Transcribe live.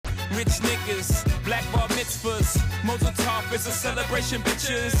rich niggas, black bar mitzvahs, Mazel Tov is a celebration,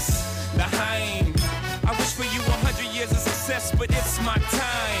 bitches. L'chaim, I wish for you 100 years of success, but it's my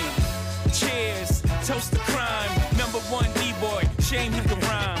time. Cheers, toast to crime. Number one D-boy, shame he can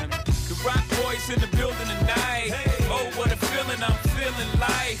rhyme. The rock boys in the building tonight. Oh, what a feeling, I'm feeling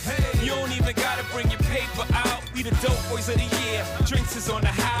life. You don't even gotta bring your paper out. We the dope boys of the year. Drinks is on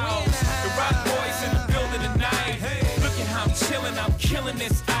the house. The rock boys in the building tonight. Look at how I'm chilling, I'm killing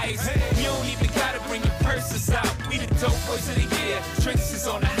this ice. You don't even gotta bring your purses out. We the dope boys of the year. Drinks is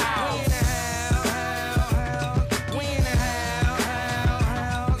on the house.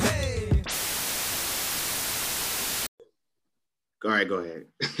 All right, go ahead.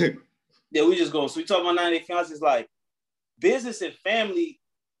 Yeah, we just going. So we talking about 90 Day Fiancé. It's like business and family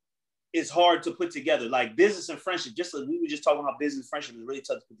is hard to put together. Like business and friendship, just like we were just talking about business and friendship is really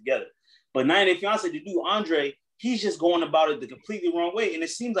tough to put together. But 90 Day Fiancé, the dude Andre, he's just going about it the completely wrong way. And it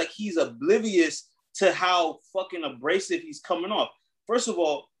seems like he's oblivious to how fucking abrasive he's coming off. First of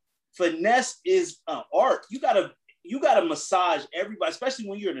all, finesse is an art. You gotta massage everybody, especially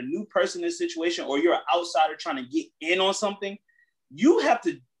when you're a new person in this situation or you're an outsider trying to get in on something. You have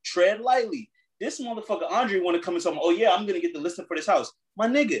to tread lightly. This motherfucker Andre want to come and tell me, oh yeah, I'm gonna get the listing for this house. My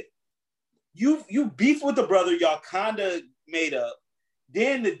nigga, you beef with the brother, y'all kinda made up.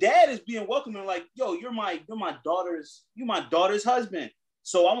 Then the dad is being welcoming, like, yo, you're my daughter's husband.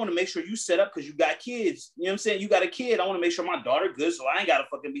 So I want to make sure you set up because you got kids. You know what I'm saying? You got a kid. I want to make sure my daughter good, so I ain't gotta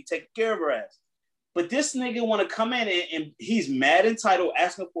fucking be taking care of her ass. But this nigga want to come in and he's mad entitled,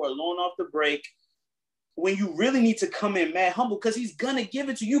 asking for a loan off the break when you really need to come in mad humble because he's gonna give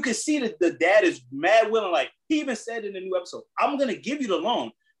it to you. You can see that the dad is mad willing. Like he even said in the new episode, I'm gonna give you the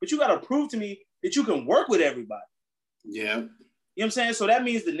loan, but you gotta prove to me that you can work with everybody. Yeah. You know what I'm saying? So that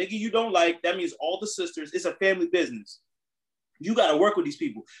means the nigga you don't like, that means all the sisters, it's a family business. You gotta work with these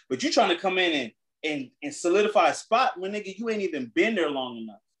people. But you're trying to come in and solidify a spot when nigga you ain't even been there long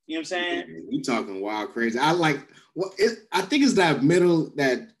enough. You know what I'm saying? You talking wild crazy. I think it's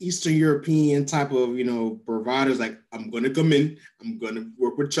that Eastern European type of, bravado. Like, I'm going to come in, I'm going to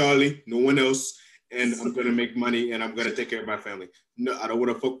work with Charlie, no one else, and I'm going to make money, and I'm going to take care of my family. No, I don't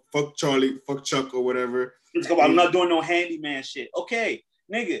want to fuck Charlie, fuck Chuck or whatever. I'm not doing no handyman shit. Okay,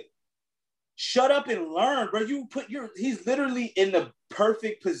 nigga, shut up and learn, bro. He's literally in the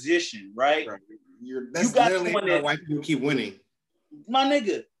perfect position, right? That's literally why people keep winning. My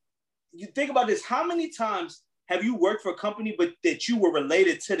nigga, you think about this. How many times have you worked for a company but that you were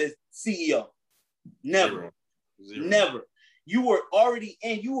related to the CEO? Never. Zero. Never. You were already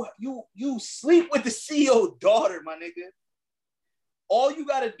in. You sleep with the CEO daughter, my nigga. All you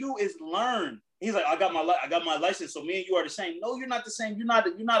gotta do is learn. He's like, I got my license, so me and you are the same. No, you're not the same. You're not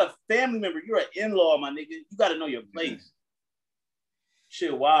a family member. You're an in-law, my nigga. You gotta know your place. Yeah.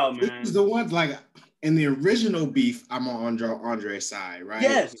 Shit, wow, man. This is the one, like, in the original beef, I'm on Andre's side, right?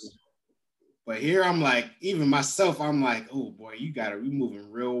 Yes. But here I'm like, even myself, I'm like, oh boy, we move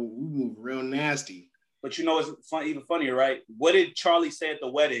real nasty. But you know what's even funnier, right? What did Charlie say at the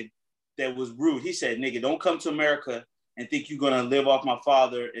wedding that was rude? He said, nigga, don't come to America and think you're gonna live off my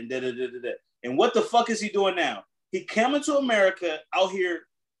father and da-da-da-da-da. And what the fuck is he doing now? He coming to America out here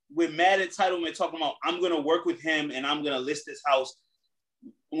with mad entitlement talking about, I'm gonna work with him and I'm gonna list this house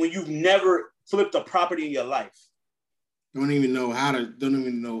when you've never flipped a property in your life. Don't even know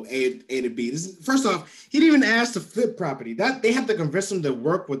A to B. First off, he didn't even ask to flip property. That they have to convince him to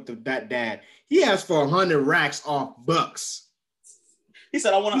work with that dad. He asked for 100 racks off bucks. He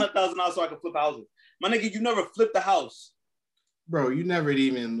said, I want $100,000 so I can flip houses. My nigga, you never flipped the house. Bro, you never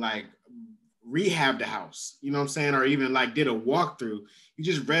even like rehab the house. You know what I'm saying? Or even like did a walkthrough. You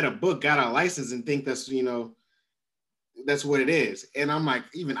just read a book, got a license and think that's, that's what it is. And I'm like,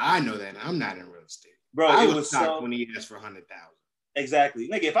 even I know that. I'm not in real estate. Bro, I was shocked when he asked for 100,000. Exactly.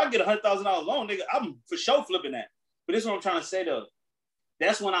 Nigga, if I get $100,000 loan, nigga, I'm for sure flipping that. But this is what I'm trying to say though.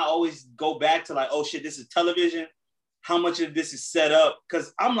 That's when I always go back to like, oh shit, this is television. How much of this is set up?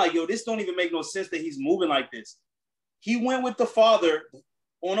 Because I'm like, yo, this don't even make no sense that he's moving like this. He went with the father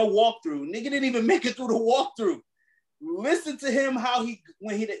on a walkthrough. Nigga didn't even make it through the walkthrough. Listen to him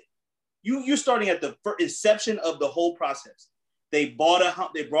you're starting at the inception of the whole process. They brought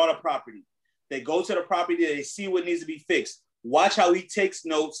a property. They go to the property, they see what needs to be fixed. Watch how he takes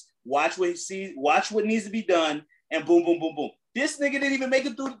notes, watch what he sees, watch what needs to be done, and boom, boom, boom, boom. This nigga didn't even make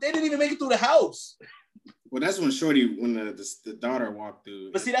it through, they didn't even make it through the house. Well, that's when the daughter walked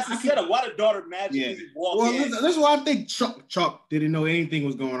through. But see, that's the setup. Why the daughter magically walked in? That's why I think Chuck didn't know anything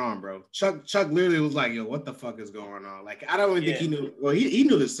was going on, bro. Chuck literally was like, yo, what the fuck is going on? Like, I don't even think he knew. Well, he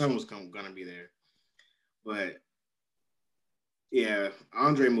knew his son was gonna be there. But Yeah,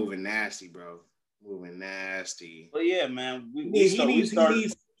 Andre moving nasty, bro. Moving nasty. But yeah, man, he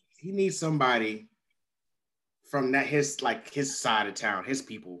needs somebody from his side of town, his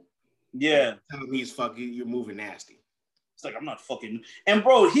people. Yeah. Tell him he's fucking, you're moving nasty. It's like, I'm not fucking. And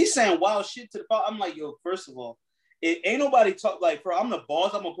bro, he's saying wild shit to the pod. I'm like, yo, first of all, it ain't nobody talk like, bro, I'm the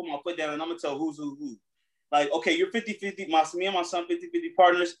boss. I'm gonna put my foot down and I'm gonna tell who's who. Like, okay, you're 50-50, me and my son 50-50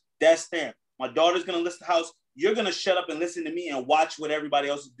 partners. That's them. My daughter's gonna list the house. You're gonna shut up and listen to me and watch what everybody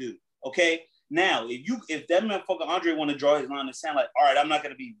else do. Okay. Now, if that motherfucker Andre want to draw his line and sound like, all right, I'm not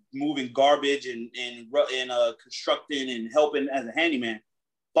gonna be moving garbage and constructing and helping as a handyman,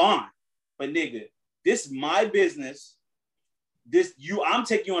 fine. But nigga, this is my business. I'm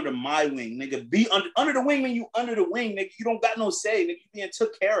taking you under my wing, nigga. Be under the wing when you under the wing, nigga. You don't got no say, nigga. You being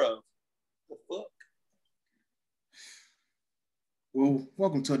took care of. The fuck? Well,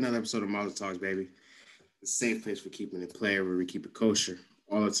 welcome to another episode of Mazel Talks, baby. The safe place for keeping it player, where we keep it kosher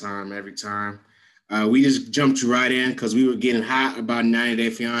all the time, every time. We just jumped you right in because we were getting hot about 90 Day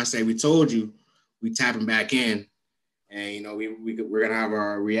Fiance. We told you we tapping back in, and you know we're gonna have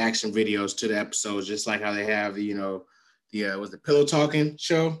our reaction videos to the episodes, just like how they have the Pillow Talking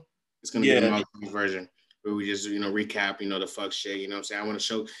show. It's gonna be the Mazel Talks version where we just recap the fuck shit. You know what I'm saying? I want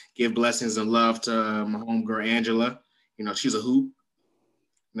to give blessings and love to my homegirl Angela. She's a hoop.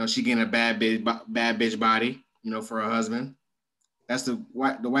 She getting a bad bitch body, for her husband. That's the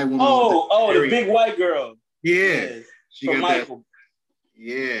white woman. The big white girl. Yeah. She got Michael. That.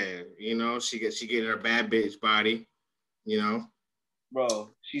 Yeah. She getting her bad bitch body, Bro,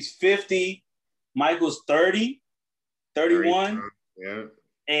 she's 50. Michael's 30, 31. Yeah.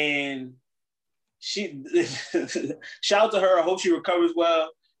 And she shout out to her. I hope she recovers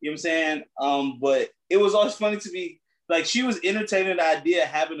well. You know what I'm saying? But it was always funny to me. Like, she was entertaining the idea of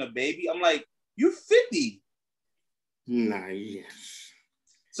having a baby. I'm like, you 50. Nah, yeah.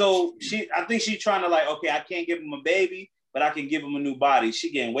 So I think she's trying to okay, I can't give him a baby, but I can give him a new body.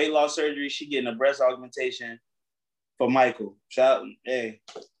 She getting weight loss surgery. She getting a breast augmentation for Michael. Shout out, hey.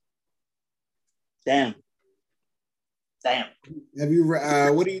 Damn. Have you,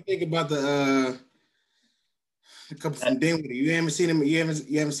 what do you think about the couple from Dinwiddie? You haven't seen him. You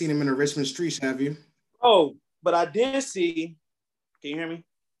haven't seen him in the Richmond streets, have you? Oh, but I did see. Can you hear me?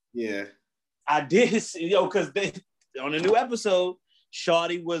 Yeah. I did see, because on a new episode,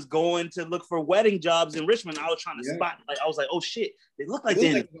 Shawty was going to look for wedding jobs in Richmond. I was trying to spot. I was like, oh shit, they look like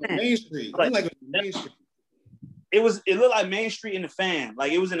they're in Main Street. Main Street. It looked like Main Street in the fan.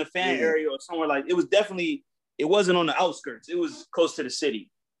 Like, it was in the fan area or somewhere. Like, it was definitely. It wasn't on the outskirts. It was close to the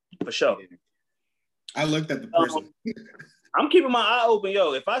city, for sure. Yeah. I looked at the person. I'm keeping my eye open,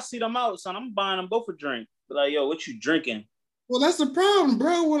 yo. If I see them out, son, I'm buying them both a drink. But like, yo, what you drinking? Well, that's the problem,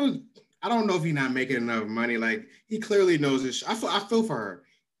 bro. I don't know if he's not making enough money. Like, he clearly knows this. I feel for her.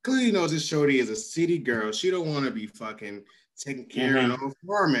 Clearly knows this shorty is a city girl. She don't want to be fucking taking care of no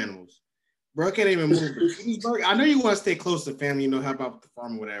farm animals. Bro, can't even move to Petersburg. I know you want to stay close to family, help out with the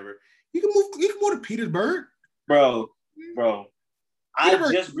farm or whatever. You can move to Petersburg. Bro. I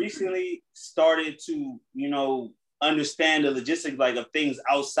just recently started to, understand the logistics of things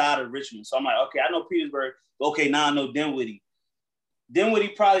outside of Richmond. So I'm like, okay, I know Petersburg. Okay, now I know Dinwiddie.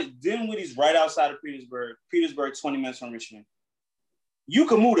 Dinwiddie's right outside of Petersburg. Petersburg, 20 minutes from Richmond. You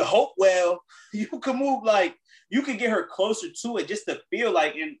can move to Hopewell. You can move you can get her closer to it just to feel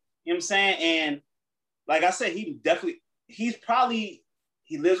like, and you know what I'm saying? And like I said, he lives with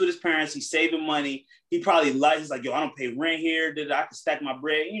his parents. He's saving money. He probably he's like, yo, I don't pay rent here. I can stack my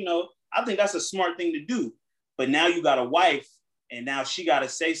bread. I think that's a smart thing to do. But now you got a wife, and now she got to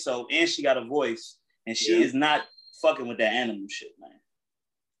say so, and she got a voice, and she is not fucking with that animal shit, man.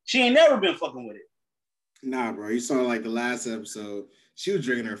 She ain't never been fucking with it. Nah, bro. You saw the last episode. She was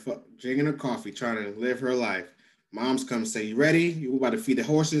drinking her coffee, trying to live her life. Moms come say, you ready? You about to feed the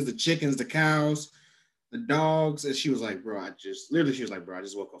horses, the chickens, the cows, the dogs. And she was like, bro, I just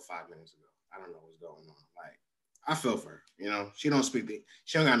woke up 5 minutes ago. I don't know what's going on. Like, I feel for her. She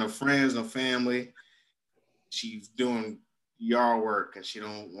don't got no friends, no family. She's doing yard work and she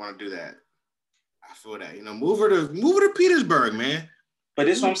don't want to do that. I feel that. Move her to Petersburg, man. But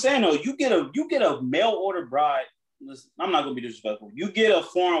that's what I'm saying, though. You get a mail order bride. Listen, I'm not gonna be disrespectful. You get a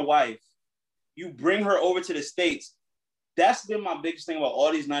foreign wife. You bring her over to the States. That's been my biggest thing about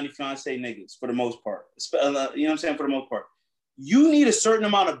all these 90 Fiancé niggas, for the most part. You know what I'm saying? For the most part. You need a certain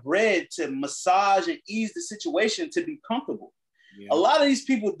amount of bread to massage and ease the situation to be comfortable. Yeah. A lot of these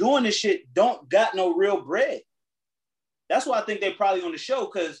people doing this shit don't got no real bread. That's why I think they're probably on the show,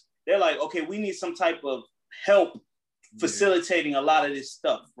 because they're like, okay, we need some type of help facilitating a lot of this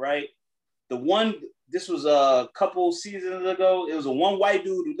stuff, right? The one this was a couple seasons ago. It was a one white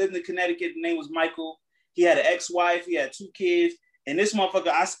dude who lived in Connecticut. The name was Michael. He had an ex-wife. He had 2 kids. And this motherfucker,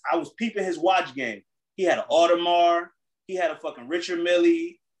 I was peeping his watch game. He had an Audemars. He had a fucking Richard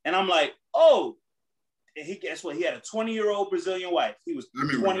Mille. And I'm like, oh. And guess what? He had a 20-year-old Brazilian wife. He was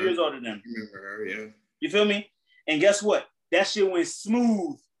 20 years older than him. I remember her, yeah. You feel me? And guess what? That shit went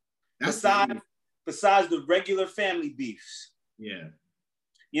smooth. Besides the regular family beefs. Yeah.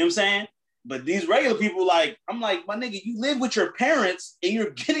 You know what I'm saying? But these regular people, like, I'm like, my nigga, you live with your parents and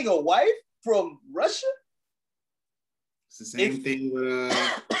you're getting a wife from Russia? It's the same thing with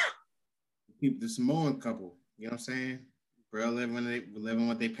the Samoan couple. You know what I'm saying? Bro living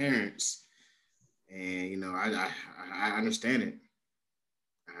with their parents. And, you know, I understand it.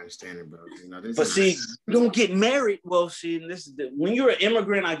 I understand it, bro. You know, but see, you don't get married. Well, see, when you're an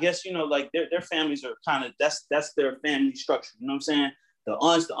immigrant, I guess, you know, like their families are kind of, that's their family structure. You know what I'm saying? The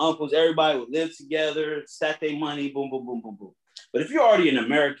aunts, the uncles, everybody would live together, stack their money, boom, boom, boom, boom, boom. But if you're already an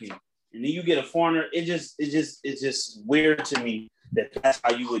American and then you get a foreigner, it's just weird to me that that's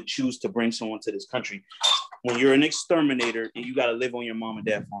how you would choose to bring someone to this country when you're an exterminator and you got to live on your mom and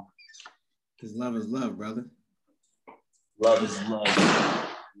dad farm. Because love is love, brother. Love is love.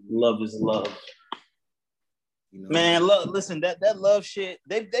 Love is love. You know, man, listen, that love shit,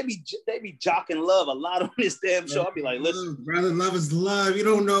 they be jocking love a lot on this damn show. I'll be like, listen, brother, love is love. You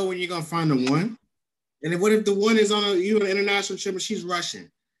don't know when you're gonna find the one. And what if the one is on an international trip and she's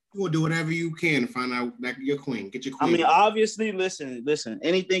Russian? You will do whatever you can to find out like your queen. Get your queen. I mean, obviously, listen,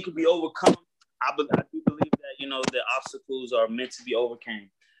 anything can be overcome. I do believe that, you know, the obstacles are meant to be overcome.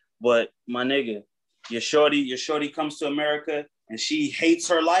 But my nigga, your shorty comes to America and she hates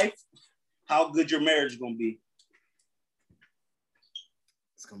her life. How good your marriage gonna be?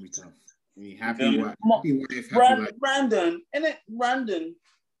 It's gonna be tough. I mean, happy wife, Brandon.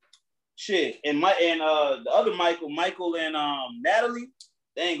 Shit, and the other Michael and Natalie,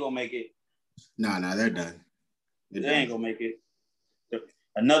 they ain't gonna make it. Nah, they're done. They ain't gonna make it.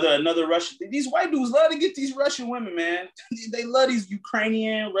 Another Russian. These white dudes love to get these Russian women, man. They love these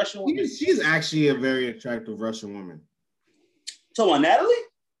Ukrainian Russian women. She's actually a very attractive Russian woman. So on Natalie?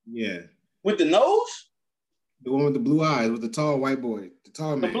 Yeah. With the nose? The one with the blue eyes, with the tall white boy, the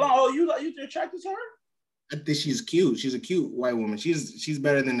tall man. You attracted to her? I think she's cute. She's a cute white woman. She's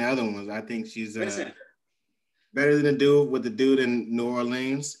better than the other ones. I think she's better than the dude in New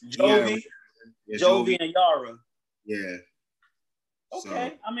Orleans. Jovi and Yara. Yeah. Okay.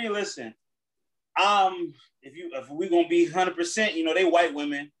 So, I mean, listen. If we gonna be 100%, you know, they white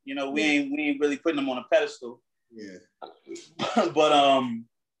women. You know, we ain't really putting them on a pedestal. Yeah. But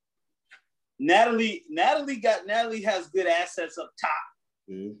Natalie has good assets up top.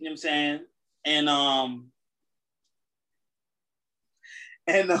 Mm-hmm. You know what I'm saying? And I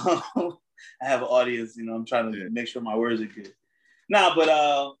have an audience, you know, I'm trying to make sure my words are good. Nah, but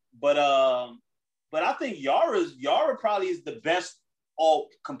I think Yara probably is the best all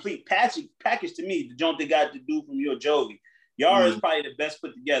complete package to me. The joint they got to do from your Jovi. Yara is probably the best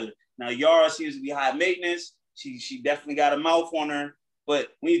put together. Now Yara seems to be high maintenance. She definitely got a mouth on her. But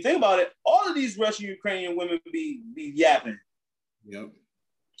when you think about it, all of these Russian Ukrainian women be yapping. Yep.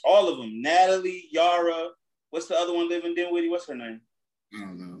 All of them. Natalie, Yara. What's the other one living Dinwiddie? What's her name? I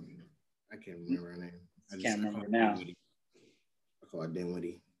don't know. I can't remember her name. I can't remember now. I call it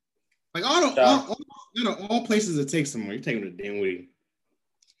Dinwiddie. Like all places it takes someone. You're taking her to Dinwiddie.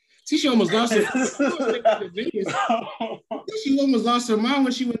 See, she almost lost her. She almost lost her mind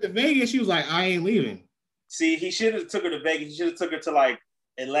when she went to Vegas. She was like, "I ain't leaving." See, he should have took her to Vegas. He should have took her to like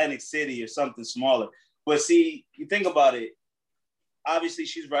Atlantic City or something smaller. But see, you think about it. Obviously,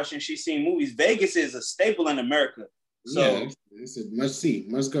 she's Russian. She's seen movies. Vegas is a staple in America. So yeah, it's a must see,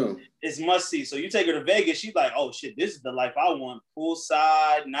 must go. It's must see. So you take her to Vegas, she's like, "Oh shit, this is the life I want.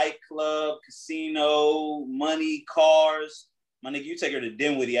 Poolside, nightclub, casino, money, cars." My nigga, you take her to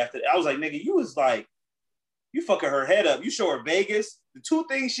Dinwiddie after that. I was like, nigga, you was like, you fucking her head up. You show her Vegas. The two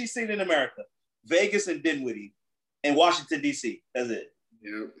things she's seen in America, Vegas and Dinwiddie and Washington, D.C. That's it.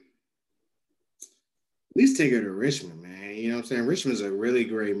 Yep. At least take her to Richmond, man. You know what I'm saying? Richmond's a really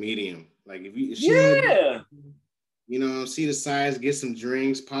great medium. Like if she wanna, you know, see the size, get some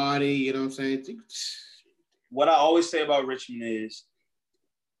drinks, party, you know what I'm saying? What I always say about Richmond is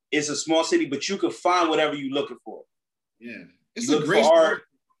it's a small city, but you can find whatever you're looking for. Yeah. It's you look for art,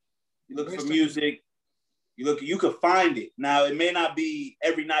 you look for music, you could find it. Now, it may not be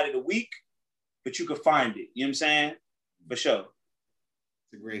every night of the week, but you could find it. You know what I'm saying? For sure.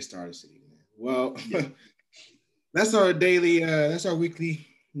 It's a great starter city, man. Well, that's our weekly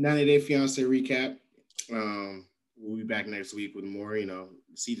 90 Day Fiance recap. We'll be back next week with more, you know,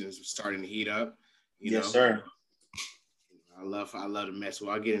 the season's starting to heat up. Yes, sir. I love the mess.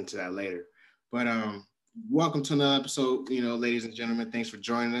 Well, I'll get into that later. But welcome to another episode, ladies and gentlemen. Thanks for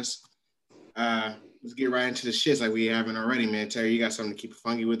joining us. Let's get right into the shits like we haven't already, man. Terry, you got something to keep it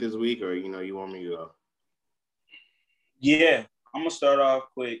funky with this week, or you want me to go? Yeah, I'm gonna start off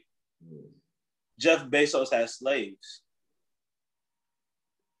quick. Jeff Bezos has slaves.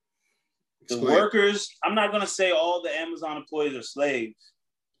 The workers, I'm not gonna say all the Amazon employees are slaves,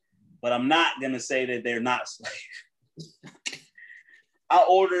 but I'm not gonna say that they're not slaves. I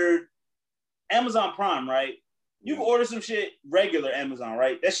ordered Amazon Prime, right? You can order some shit regular Amazon,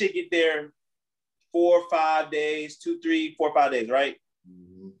 right? That shit get there 4 or 5 days, 2, 3, 4 or 5 days, right?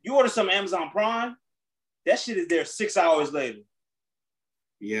 Mm-hmm. You order some Amazon Prime, that shit is there 6 hours later.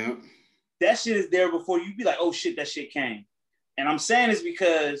 Yeah. That shit is there before you be like, oh shit, that shit came. And I'm saying this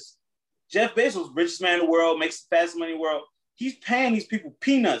because Jeff Bezos, richest man in the world, makes the fastest money in the world. He's paying these people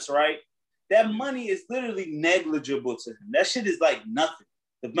peanuts, right? That money is literally negligible to him. That shit is like nothing.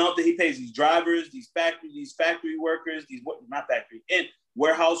 The amount that he pays these drivers, these factory workers, and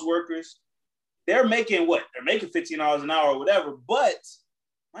warehouse workers, they're making what? They're making $15 an hour or whatever, but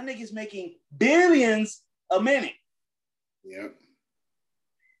my nigga's making billions a minute. Yep.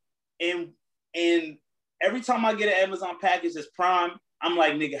 And every time I get an Amazon package that's Prime, I'm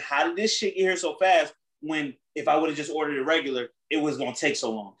like, nigga, how did this shit get here so fast when if I would have just ordered it regular, it was going to take so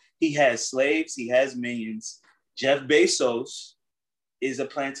long? He has slaves. He has minions. Jeff Bezos is a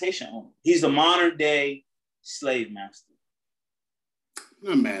plantation owner. He's the modern day slave master.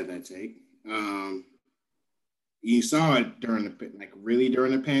 Not mad at that take. You saw it during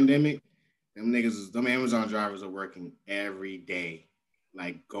the pandemic. Them Amazon drivers are working every day.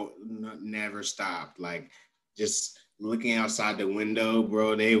 Never stopped. Like, just looking outside the window,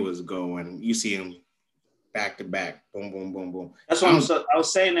 bro, they was going. You see them back to back, boom, boom, boom, boom. That's what I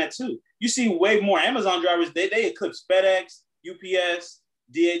was saying that too. You see way more Amazon drivers. They eclipse FedEx, UPS,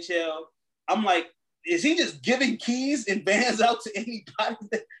 DHL. I'm like, is he just giving keys and vans out to anybody?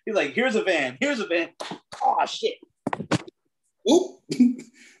 He's like, here's a van. Oh shit. Whoop.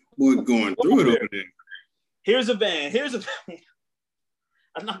 Boy, going through it over there. Here's a van.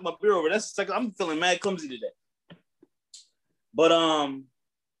 I knocked my beer over. That's the second. I'm feeling mad clumsy today. But I'm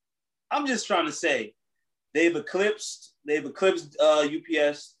just trying to say, they've eclipsed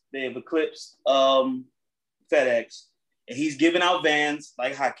UPS. They've eclipsed FedEx, and he's giving out vans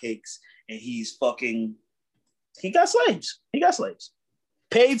like hotcakes. And he got slaves.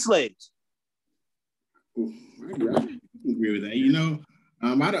 Paid slaves. I agree with that.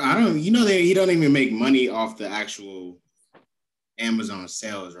 I don't. He don't even make money off the actual Amazon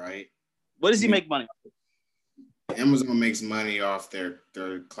sales, right? What does he make money off of? Amazon makes money off their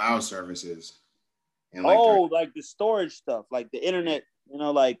cloud services. And like the storage stuff, like the internet,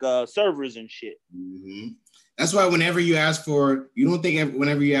 servers and shit. Mm-hmm. That's why whenever you ask for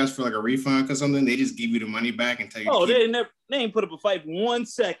like a refund or something, they just give you the money back and tell you. Oh, they ain't put up a fight for 1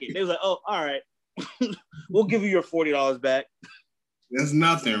 second. They was like, oh, all right, we'll give you your $40 back. That's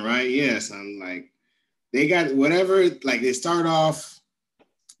nothing, right? Yes, I'm like, they got whatever. Like they start off,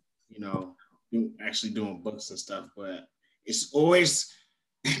 actually doing books and stuff, but it's always.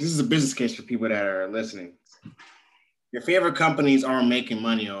 This is a business case for people that are listening. Your favorite companies aren't making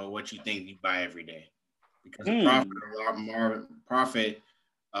money on what you think you buy every day. Because the profit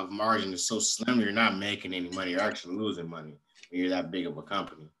of margin is so slim, you're not making any money. You're actually losing money when you're that big of a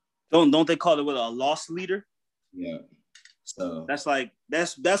company. Don't they call it a loss leader? Yeah. So that's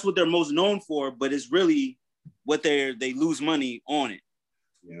what they're most known for, but it's really what they lose money on it.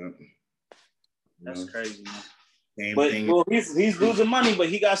 Yeah. That's crazy, man. Well, he's losing money, but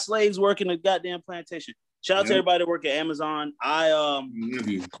he got slaves working a goddamn plantation. Shout out to everybody that work at Amazon. I love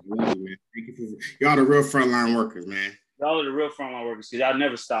you, man. Thank you y'all the real frontline workers, man. Y'all are the real frontline workers because y'all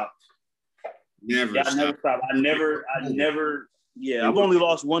never stop. Never stop. I never. Yeah, I've only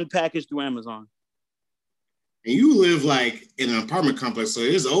lost one package through Amazon. And you live like in an apartment complex, so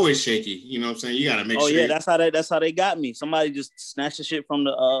it's always shaky. You know what I'm saying? You gotta make sure. Oh yeah, that's how they got me. Somebody just snatched the shit from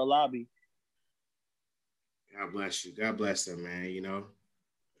the lobby. God bless you. God bless them, man.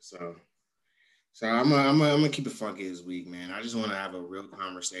 So I'm gonna keep it funky this week, man. I just want to have a real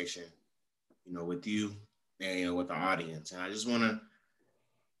conversation, with you and with the audience. And I just want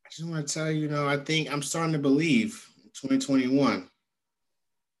to tell you, I think I'm starting to believe in 2021,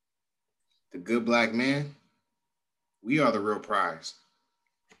 the good black man, we are the real prize.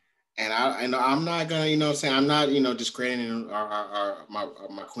 And I'm not gonna, I'm not, discrediting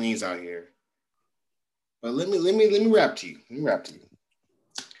my queens out here. But let me rap to you.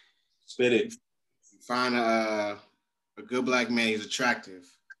 Spit it. Find a good black man. He's attractive.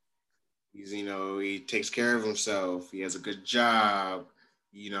 He's, he takes care of himself. He has a good job.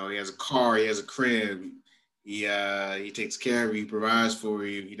 He has a car. He has a crib. He takes care of you. He provides for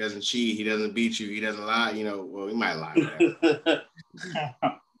you. He doesn't cheat. He doesn't beat you. He doesn't lie. Well, he might lie. Whatever.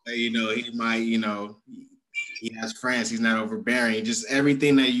 He might. He has friends. He's not overbearing. Just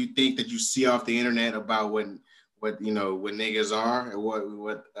everything that you think that you see off the internet about what niggas are and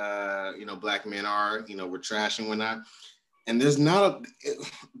what black men are. We're trash and whatnot. And there's not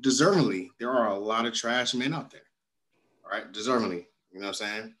deservingly, there are a lot of trash men out there, right? Deservingly, you know what I'm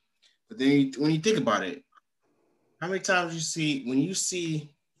saying? But then when you think about it, how many times when you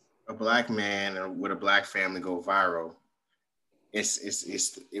see a black man with a black family go viral,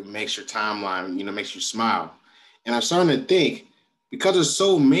 it makes your timeline, makes you smile. And I'm starting to think, because there's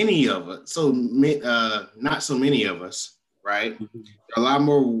so many of us, not so many of us, right? There are a lot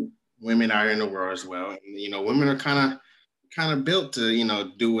more women out here in the world as well. And, women are kind of built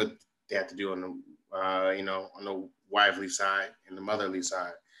to, do what they have to do on the, on the wifely side and the motherly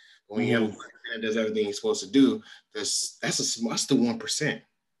side. But when you have a black man that does everything he's supposed to do, that's the 1%.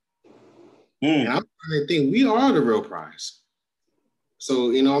 And I'm starting to think we are the real prize.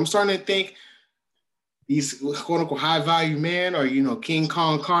 So, I'm starting to think these quote unquote high value men or, King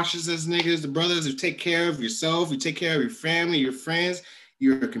Kong consciousness niggas, the brothers who take care of yourself, you take care of your family, your friends,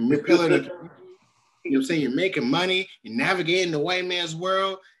 you're a pillar of the community. You know what I'm saying? You're making money, you're navigating the white man's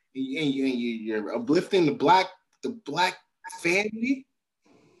world, and you're uplifting the black family.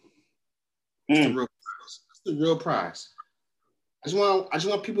 It's the real prize. It's the real prize. I just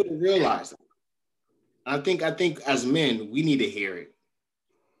want people to realize it. I think as men, we need to hear it.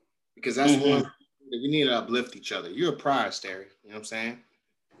 Because that's one we need to uplift each other. You're a prize, Terry. You know what I'm saying?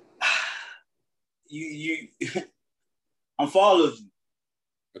 I'm following you.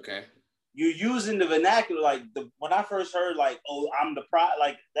 Okay. You're using the vernacular when I first heard I'm the prize,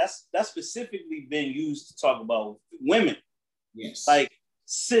 that's specifically been used to talk about women. Yes.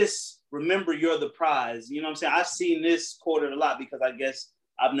 Sis, remember you're the prize. You know what I'm saying? I've seen this quoted a lot because I guess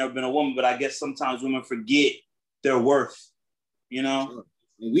I've never been a woman, but I guess sometimes women forget their worth. Sure.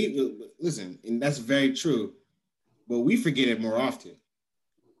 We listen, and that's very true, but we forget it more often.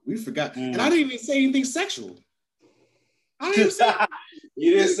 We forgot, and I didn't even say anything sexual. I didn't say.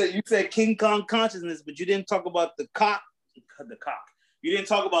 You said King Kong consciousness, but you didn't talk about the cock. You didn't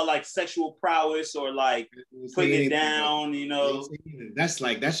talk about sexual prowess or putting it down. That's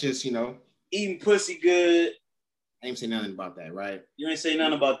just eating pussy good. I ain't say nothing about that, right? You ain't say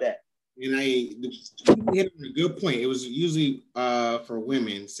nothing about that. And you hit on a good point. It was usually for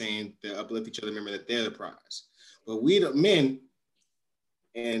women saying to uplift each other, remember that they're the prize. But we the men,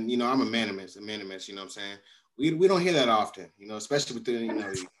 and I'm a manimist, you know what I'm saying? We don't hear that often, especially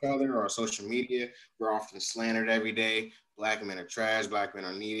within each other or social media. We're often slandered every day. Black men are trash, black men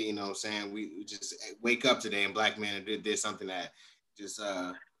are needy, you know what I'm saying? We just wake up today and black men did something that just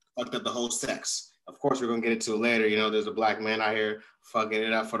fucked up the whole sex. Of course, we're gonna get into it later. There's a black man out here fucking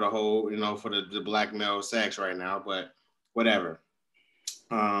it up for the whole, for the black male sex right now. But whatever.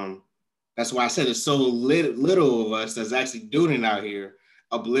 That's why I said there's so little of us that's actually doing it out here,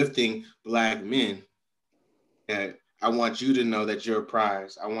 uplifting black men. That I want you to know that you're a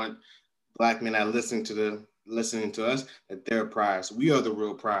prize. I want black men that listening to us that they're a prize. We are the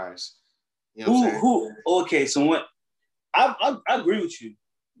real prize. You know what I'm saying? Okay, so what? I agree with you,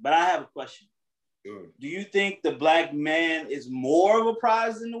 but I have a question. Sure. Do you think the black man is more of a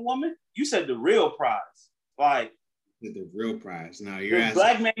prize than the woman? You said the real prize. The real prize. Now you're the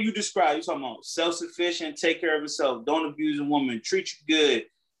black man you described, you're talking about self-sufficient, take care of himself, don't abuse a woman, treat you good,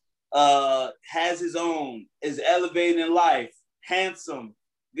 has his own, is elevated in life, handsome.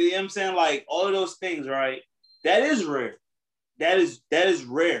 You know what I'm saying? All of those things, right? That is rare. That is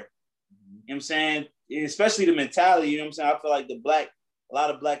rare. You know what I'm saying? Especially the mentality, you know what I'm saying? I feel like a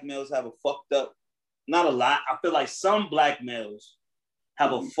lot of black males have a fucked up, not a lot, I feel like some black males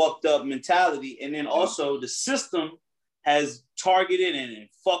have a fucked up mentality. And then also the system has targeted and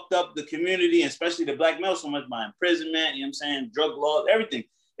fucked up the community, especially the black males so much by imprisonment, you know what I'm saying? Drug laws, everything.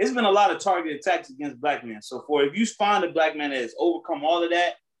 It's been a lot of targeted attacks against black men. So if you find a black man that has overcome all of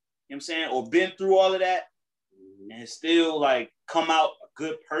that, you know what I'm saying, or been through all of that, and still come out a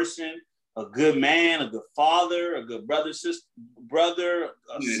good person, a good man, a good father, a good brother,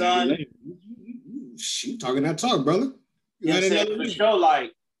 a son. She talking that talk, brother. You know what I'm saying? For sure,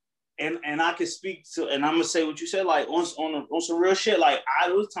 and I can speak to, and I'm gonna say what you said, on some real shit. I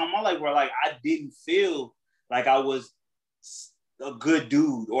was talking about where I didn't feel like I was a good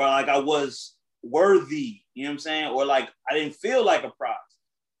dude or I was worthy, you know what I'm saying? Or I didn't feel like a prize.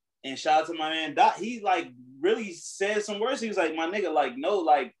 And shout out to my man Doc, he really said some words. He was like, my nigga, no,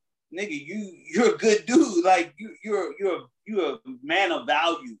 nigga, you're a good dude. Like you're a man of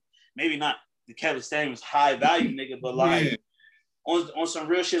value. Maybe not the Kevin Samuels high value nigga, but like on some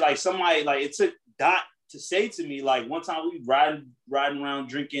real shit. Like somebody like it took Dot to say to me like one time we riding around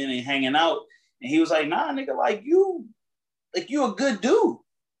drinking and hanging out, and he was like, "Nah, nigga, like you a good dude."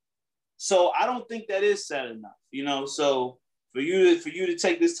 So I don't think that is sad enough, you know. So for you to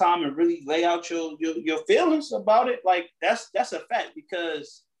take this time and really lay out your feelings about it, like that's a fact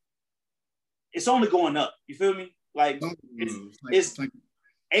because it's only going up. You feel me? Like it's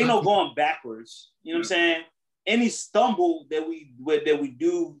ain't no going backwards. You know what I'm saying? Any stumble that we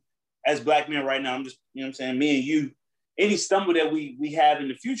do as black men right now, I'm just, you know what I'm saying, me and you, any stumble that we have in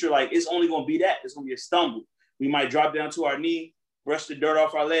the future, like it's only gonna be that. It's gonna be a stumble. We might drop down to our knee, brush the dirt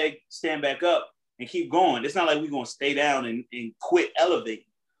off our leg, stand back up, and keep going. It's not like we're gonna stay down and quit elevating.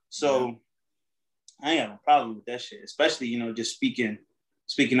 So I ain't got no problem with that shit, especially, you know, just speaking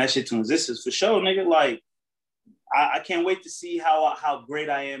that shit to existence for sure, nigga. Like I can't wait to see how great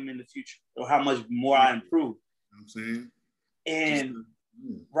I am in the future or how much more I improve. You know what I'm saying? And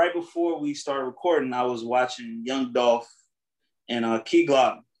right before we started recording, I was watching Young Dolph and Key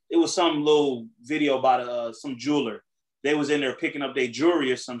Glock. It was some little video about some jeweler. They was in there picking up their jewelry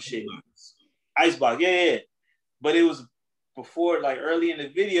or some shit. Icebox, yeah. But it was before, like early in the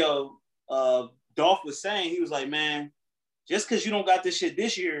video, Dolph was saying, he was like, man, just because you don't got this shit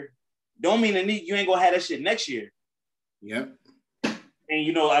this year, don't mean that you ain't gonna have that shit next year. Yep. And,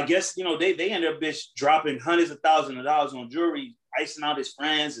 you know, I guess, you know, they ended up bitch dropping hundreds of thousands of dollars on jewelry, icing out his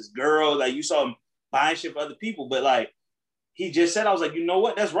friends, his girl. Like, you saw him buying shit for other people. But, like, he just said, I was like, you know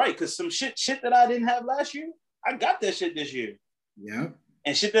what? That's right. Because some shit that I didn't have last year, I got that shit this year. Yeah.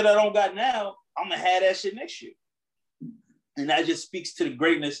 And shit that I don't got now, I'm going to have that shit next year. And that just speaks to the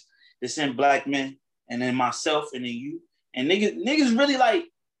greatness that's in black men and in myself and in you. And niggas really, like,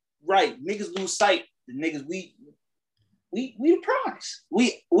 right, niggas lose sight. The niggas, we the prize.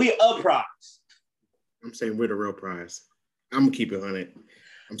 We a prize. I'm saying we're the real prize. I'm gonna keep it 100.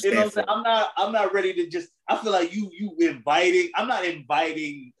 You know what I'm saying? I'm not ready to just. I feel like you inviting. I'm not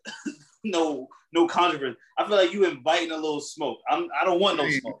inviting no controversy. I feel like you inviting a little smoke. I don't want no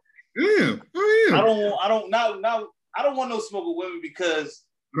smoke. Yeah, I am. I don't want no smoke with women because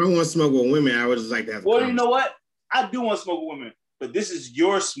I don't want smoke with women. I would just like to have. Well, you know what? I do want smoke with women, but this is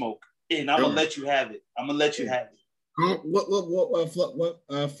your smoke, and I'm gonna let you have it. I'm gonna let you have it.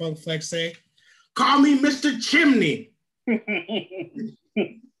 What Funk Flex say? Call me Mr. Chimney.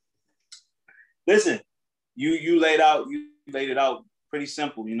 Listen, you laid it out pretty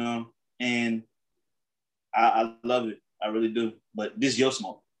simple, you know, and I love it. I really do. But this is your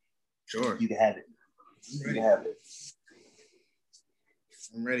smoke. Sure. You can have it. You can have it.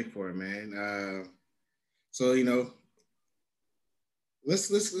 I'm ready for it, man. So, you know,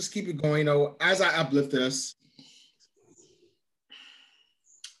 let's keep it going. You know, as I uplifted us,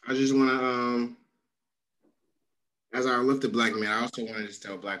 I just want to, as I uplifted black men, I also want to just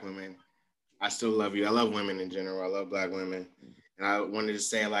tell black women, I still love you. I love women in general. I love black women. And I wanted to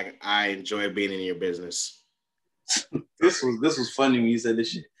say, like, I enjoy being in your business. This was funny when you said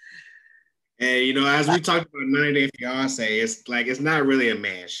this shit. And, you know, as we talked about 90 Day Fiance, it's like, it's not really a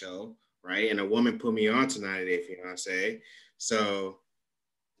man show, right? And a woman put me on to 90 Day Fiance. So,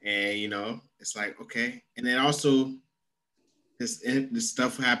 and, you know, it's like, okay. And then also this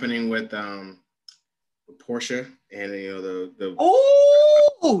stuff happening with Portia and, you know, the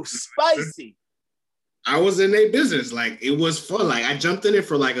oh, spicy. I was in their business. Like, it was fun. Like, I jumped in it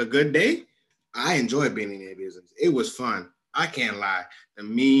for like a good day. I enjoyed being in their business. It was fun. I can't lie. The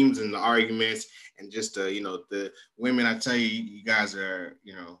memes and the arguments and just you know, the women, I tell you, you guys are,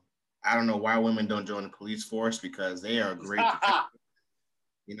 you know, I don't know why women don't join the police force because they are great.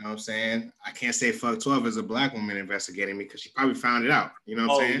 You know what I'm saying? I can't say fuck 12 as a black woman investigating me because she probably found it out. You know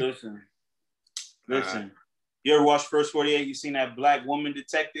what I'm saying? Listen. You ever watch First 48? You seen that black woman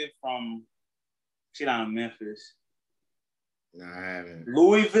detective from, she down in Memphis. No, I haven't.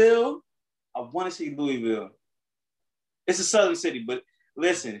 Louisville? I want to see Louisville. It's a southern city, but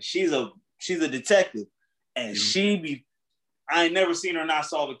listen, she's a detective, and I ain't never seen her not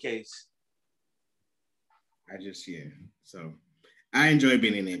solve a case. So I enjoy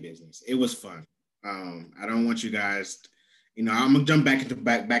being in their business. It was fun. I don't want you guys, you know, I'm gonna jump back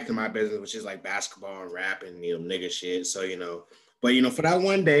to my business, which is like basketball and rap and, you know, nigga shit. So, you know, but, you know, for that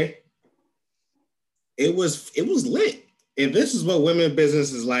one day, it was lit. If this is what women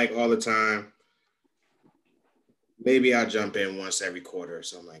business is like all the time, maybe I'll jump in once every quarter or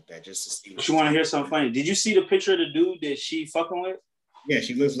something like that, just to see. But you want to hear something funny? Did you see the picture of the dude that she fucking with? Yeah,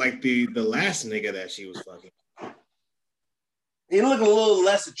 she looks like the last nigga that she was fucking. he looked a little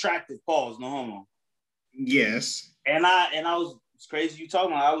less attractive. Pause, no homo. Yes. And I was, it's crazy you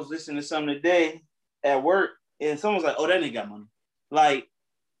talking about. I was listening to something today at work, and someone was like, "Oh, that nigga got money." Like,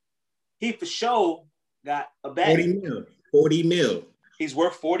 he for sure got a bag. 40 mil. 40 mil. He's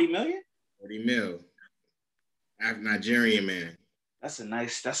worth 40 million? 40 mil. Nigerian man. That's a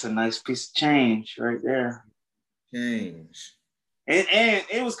nice piece of change right there. Change. And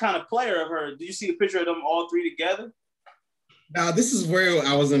it was kind of player of her. Do you see a picture of them all three together? Now, this is where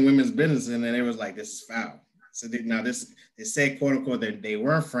I was in women's business, and then it was like, this is foul. So they said, quote unquote, that they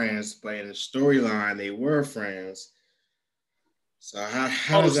weren't friends, but in the storyline, they were friends. So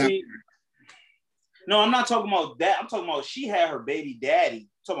how does that? No, I'm not talking about that. I'm talking about she had her baby daddy. I'm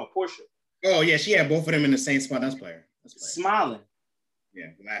talking about Portia. Oh yeah, she had both of them in the same spot. That's player. Smiling. Yeah,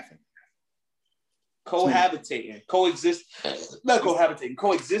 laughing. Cohabitating, not cohabitating,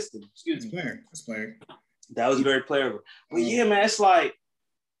 coexisting. Excuse me. That's player. That was very playable. But yeah, man, it's like.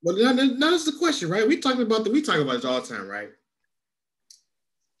 Well, that's the question, right? We talk about this all the time, right?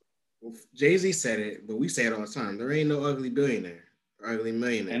 Well, Jay-Z said it, but we say it all the time. There ain't no ugly billionaire or ugly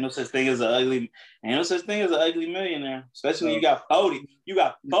millionaire. Ain't no such thing as an ugly millionaire. Especially when you got 40. You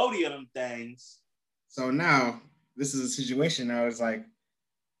got 40 of them things. So now this is a situation now. It's like,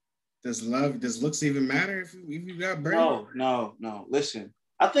 does looks even matter if you got bread? No. Listen,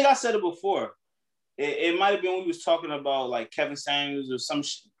 I think I said it before. It might have been when we was talking about like Kevin Samuels or some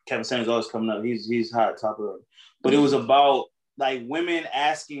Kevin Samuels always coming up. He's hot, top of it. But it was about like women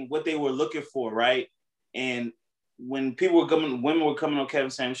asking what they were looking for, right? And when women were coming on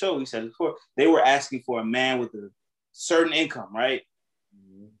Kevin Samuels' show, we said it before, they were asking for a man with a certain income, right?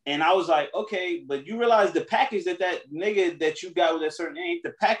 Mm-hmm. And I was like, okay, but you realize the package that nigga that you got with that certain ain't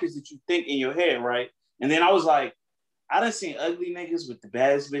the package that you think in your head, right? And then I was like, I done seen ugly niggas with the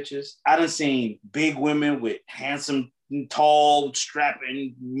baddest bitches. I done seen big women with handsome, tall,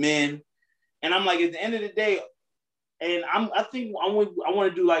 strapping men. And I'm like, at the end of the day, and I think I want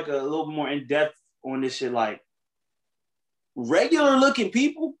to do like a little more in depth on this shit. Like, regular looking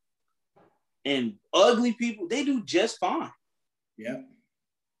people and ugly people, they do just fine. Yeah.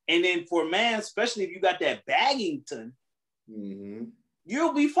 And then for a man, especially if you got that Baggington,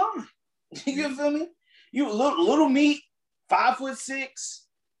 you'll be fine. You feel me? You little meat, 5'6",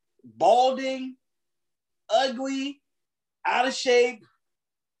 balding, ugly, out of shape,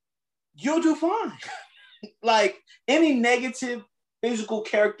 you'll do fine. Like any negative physical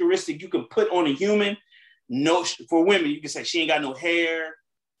characteristic you can put on a human, no, for women, you can say she ain't got no hair,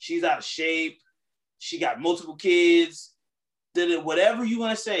 she's out of shape, she got multiple kids, whatever you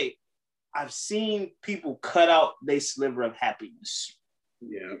want to say. I've seen people cut out their sliver of happiness.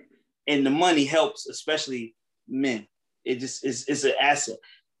 Yeah. And the money helps, especially men. It just is, it's an asset.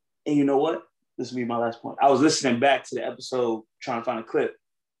 And you know what? This will be my last point. I was listening back to the episode, trying to find a clip.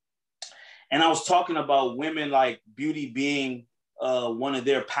 And I was talking about women, like beauty being one of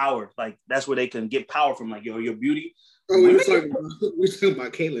their powers. Like that's where they can get power from. Like, your beauty. Oh, we were talking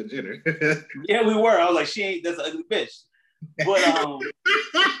about Caitlyn Jenner. Yeah, we were. I was like, that's an ugly bitch. But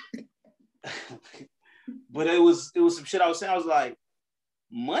but it was some shit I was saying. I was like,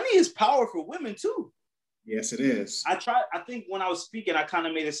 money is power for women too. Yes, it is. I think when I was speaking, I kind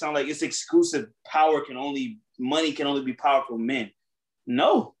of made it sound like it's exclusive power money can only be powerful for men.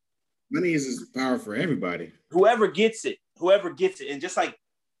 No. Money is power for everybody. Whoever gets it. And just like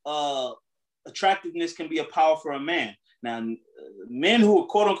attractiveness can be a power for a man. Now, men who are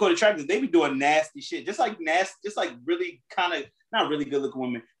quote unquote attractive, they be doing nasty shit. Just like really kind of, not really good looking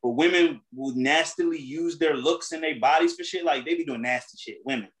women, but women will nastily use their looks and their bodies for shit. Like they be doing nasty shit,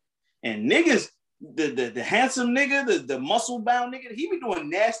 women. And niggas, the handsome nigga, the muscle bound nigga, he be doing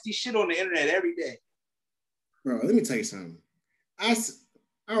nasty shit on the internet every day. Bro, let me tell you something. I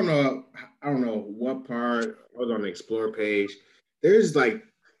don't know what part was on the Explore page. There is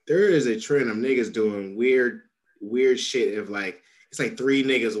a trend of niggas doing weird shit of like, it's like three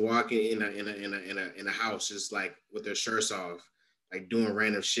niggas walking in a house just like with their shirts off, like doing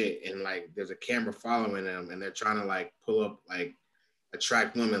random shit, and like there's a camera following them and they're trying to like pull up, like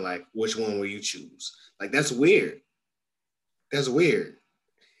attract women, like which one will you choose? Like that's weird.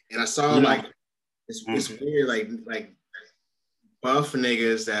 And I saw like it's weird, like buff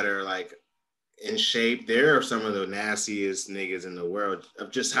niggas that are like in shape. They're some of the nastiest niggas in the world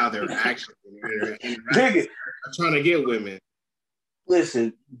of just how they're actually trying to get women.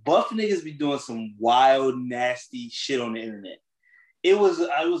 Listen, buff niggas be doing some wild, nasty shit on the internet. It was an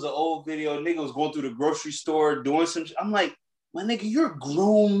old video. Nigga was going through the grocery store doing some shit. I'm like, my nigga, you're a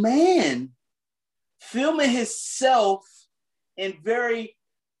grown man filming himself in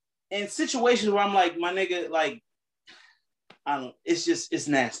situations where I'm like, my nigga, like, I don't. It's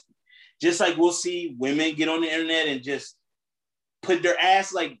nasty. Just like we'll see women get on the internet and just put their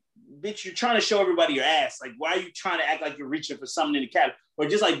ass like, bitch, you're trying to show everybody your ass. Like, why are you trying to act like you're reaching for something in the cabinet? Or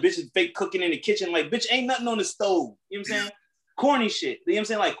just like bitches fake cooking in the kitchen. Like, bitch, ain't nothing on the stove. You know what I'm saying? Corny shit. You know what I'm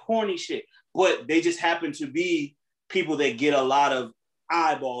saying? Like corny shit. But they just happen to be people that get a lot of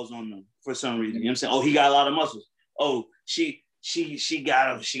eyeballs on them for some reason. You know what I'm saying? Oh, he got a lot of muscles. Oh, she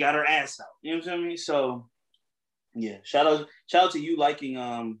got her ass out. You know what I mean? So yeah, shout out to you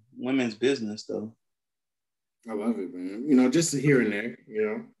liking women's business though. I love it, man. You know, just here and there, you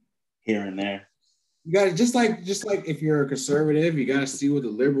know. Here and there. You gotta just like if you're a conservative, you gotta see what the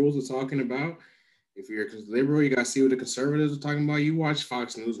liberals are talking about. If you're a liberal, you gotta see what the conservatives are talking about. You watch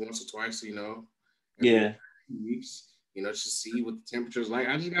Fox News once or twice, you know. Yeah. Weeks, you know, just to see what the temperature's like.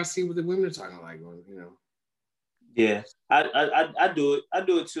 I just gotta see what the women are talking like, you know. Yeah, I do it. I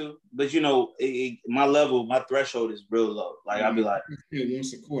do it too. But you know, my threshold is real low. Like I'll be like,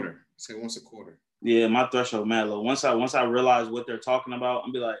 once a quarter. Say once a quarter. Yeah, my threshold mad low. Once I realize what they're talking about,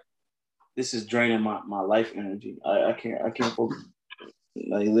 I'll be like, this is draining my life energy. I can't focus.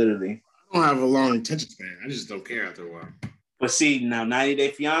 Like literally. I don't have a long attention span. I just don't care after a while. But see, now 90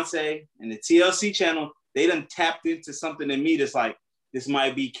 Day Fiance and the TLC channel, they done tapped into something in me that's like, this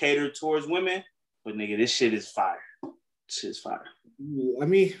might be catered towards women, but nigga, this shit is fire. Shit's fire. I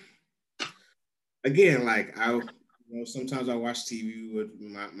mean, again, like sometimes I watch TV with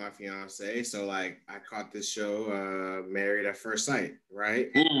my fiance, so like I caught this show, Married at First Sight, right?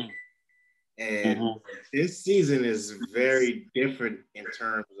 And this season is very different in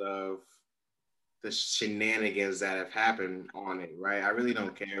terms of the shenanigans that have happened on it, right? I really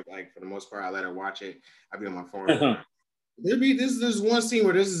don't care. Like for the most part, I let her watch it. I be on my phone. There's one scene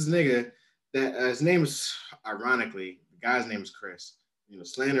where there's this nigga that his name is, ironically, the guy's name is Chris. You know,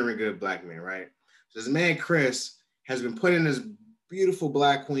 slandering good black men, right? So this man Chris has been putting this beautiful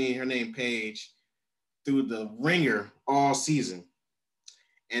black queen, her name Paige, through the ringer all season.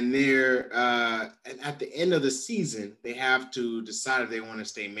 And they're and at the end of the season, they have to decide if they want to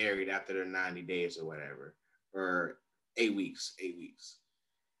stay married after their 90 days or whatever, or 8 weeks.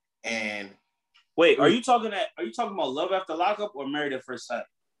 And wait, are you talking about Love After Lockup or Married at First Sight?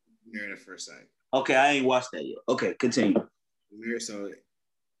 Married at First Sight. Okay, I ain't watched that yet. Okay, continue. So,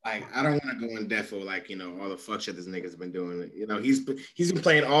 like, I don't want to go in depth with like, you know, all the fuck shit this nigga's been doing. You know, he's been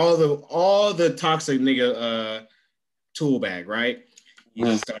playing all the toxic nigga tool bag, right? He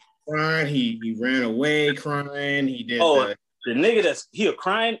just started crying. He ran away crying. He did. The nigga that's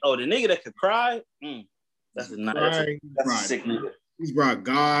crying. Oh, the nigga that could cry. That's a sick nigga. He's brought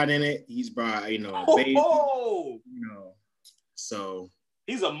God in it. He's brought, you know, a baby. You know, so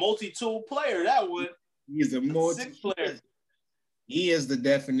he's a multi-tool player. That one. He's a player. He is the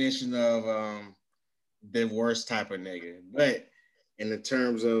definition of the worst type of nigga. But in the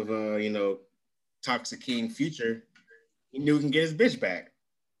terms of you know, Toxic King Future, he knew he can get his bitch back.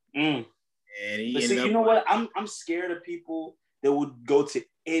 And he but see, you know what? I'm scared of people that would go to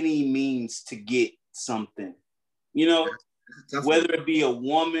any means to get something. You know, whether it be a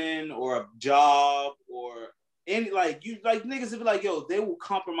woman or a job or any like niggas would be like, yo, they will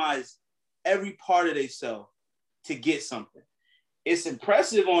compromise every part of themselves to get something. It's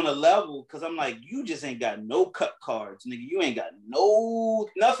impressive on a level because I'm like, you just ain't got no cut cards, nigga. You ain't got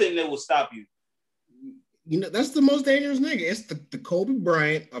nothing that will stop you. You know, that's the most dangerous nigga. It's the Kobe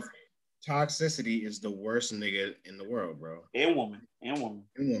Bryant of toxicity is the worst nigga in the world, bro. And woman.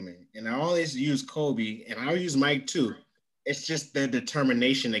 And I always use Kobe, and I'll use Mike too. It's just their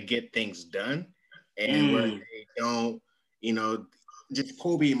determination to get things done. And where they don't, you know, just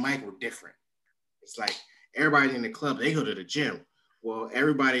Kobe and Mike were different. It's like everybody in the club, they go to the gym. Well,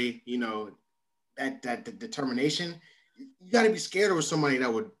 everybody, you know, that determination, you got to be scared of somebody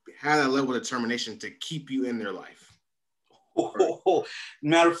that would have that level of determination to keep you in their life.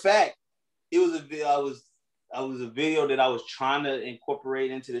 Matter of fact, it was a video that I was trying to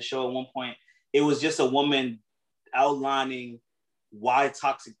incorporate into the show at one point. It was just a woman outlining why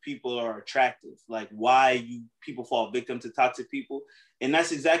toxic people are attractive, like why people fall victim to toxic people. And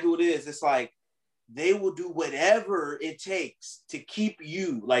that's exactly what it is. It's like they will do whatever it takes to keep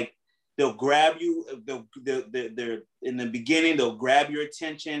you. Like they'll grab you. They're in the beginning. They'll grab your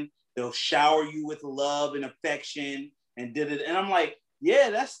attention. They'll shower you with love and affection and did it. And I'm like,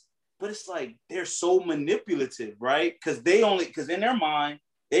 yeah, but it's like they're so manipulative, right? Because in their mind,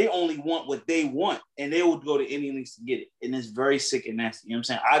 they only want what they want, and they would go to any lengths to get it. And it's very sick and nasty. You know what I'm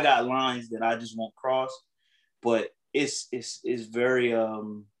saying? I got lines that I just won't cross, but it's very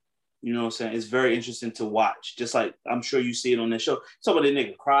you know what I'm saying? It's very interesting to watch. Just like I'm sure you see it on that show. Some of the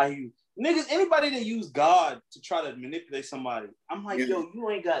nigga cry, niggas, anybody that use God to try to manipulate somebody, I'm like, yo, you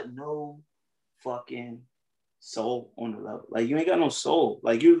ain't got no fucking soul on the level. Like, you ain't got no soul.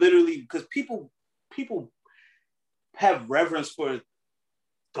 Like, you literally, because people have reverence for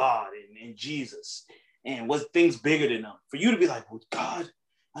God and Jesus and what things bigger than them. For you to be like, well, God,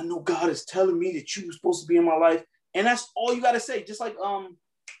 I know God is telling me that you're supposed to be in my life, and that's all you got to say. Just like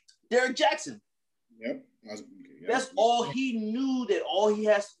Derek Jackson. Yep. That's all he knew. That all he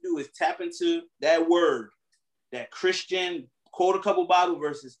has to do is tap into that word, that Christian, quote a couple Bible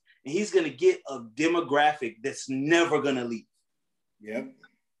verses, and he's gonna get a demographic that's never gonna leave. Yep.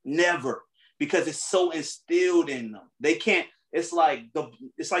 Never, because it's so instilled in them. They can't. It's like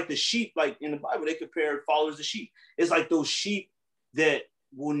the sheep, like in the Bible, they compare followers to sheep. It's like those sheep that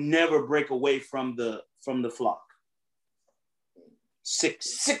will never break away from the flock. Sick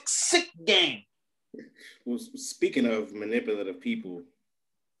game. Well, speaking of manipulative people,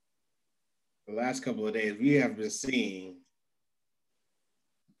 the last couple of days we have been seeing.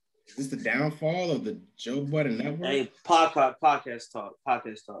 Is this the downfall of the Joe Budden Network? Hey, podcast talk.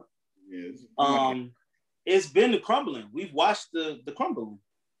 Yeah, it's been the crumbling. We've watched the crumbling.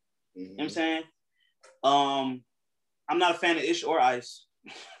 Mm-hmm. You know what I'm saying? I'm not a fan of Ish or Ice.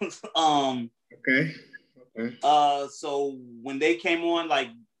 Okay. So when they came on, like,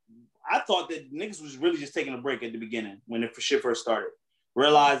 I thought that niggas was really just taking a break at the beginning when the shit first started.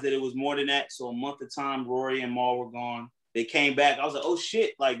 Realized that it was more than that. So a month of time, Rory and Mal were gone. They came back. I was like, oh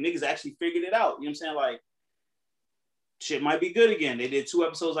shit, like niggas actually figured it out. You know what I'm saying? Like, shit might be good again. They did 2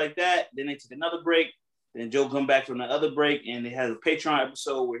 episodes like that. Then they took another break. Then Joe come back from the other break, and they had a Patreon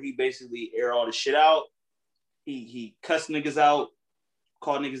episode where he basically aired all the shit out. He cussed niggas out,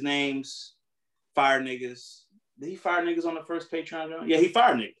 called niggas names, fired niggas. Did he fire niggas on the first Patreon? Yeah, he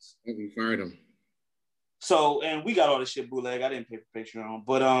fired niggas. He fired them. So, and we got all this shit bootleg. I didn't pay for Patreon.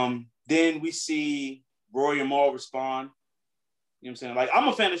 But then we see Rory and Mal respond. You know what I'm saying? Like, I'm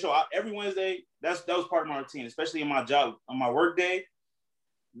a fan of the show. Every Wednesday, that was part of my routine, especially in my job, on my work day.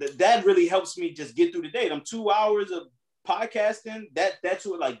 That really helps me just get through the day. Them 2 hours of podcasting,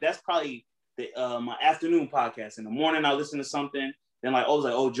 that's probably my afternoon podcast. In the morning, I listen to something. Then I was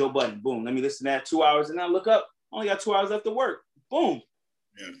like, Joe Budden, boom. Let me listen to that 2 hours, and then I look up. Only got 2 hours left to work. Boom.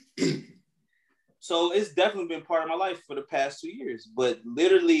 Yeah. So it's definitely been part of my life for the past 2 years. But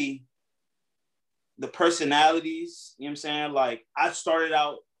literally, the personalities, you know what I'm saying? Like, I started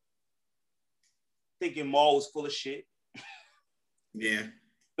out thinking Mal was full of shit. Yeah.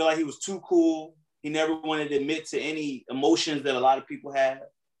 Feel like he was too cool. He never wanted to admit to any emotions that a lot of people have.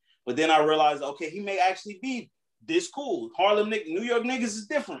 But then I realized, okay, he may actually be this cool. New York niggas is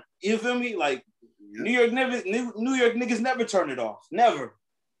different. You feel me? Like, yeah. New York niggas never turn it off. Never.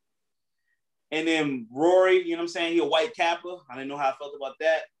 And then Rory, you know what I'm saying? He a white Kappa. I didn't know how I felt about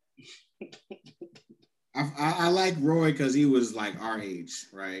that. I like Roy because he was like our age,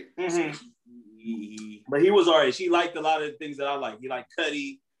 right? Mm-hmm. So but he was our age. He liked a lot of the things that I like. He liked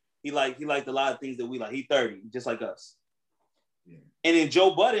Cuddy. He liked a lot of things that we like. He 30, just like us. Yeah. And then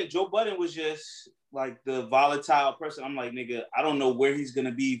Joe Budden was just like the volatile person. I'm like, nigga, I don't know where he's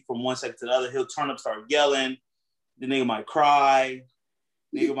gonna be from one second to the other. He'll turn up, start yelling. The nigga might cry.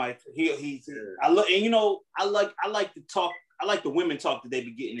 Nigga might I like to talk. I like the women talk that they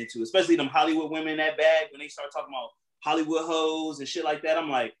be getting into, especially them Hollywood women that bad when they start talking about Hollywood hoes and shit like that. I'm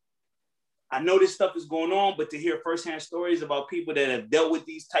like, I know this stuff is going on, but to hear firsthand stories about people that have dealt with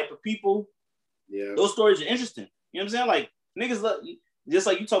these type of people, yeah, those stories are interesting. You know what I'm saying? Like, niggas love, just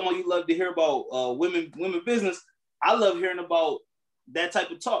like you talking about, you love to hear about women business. I love hearing about that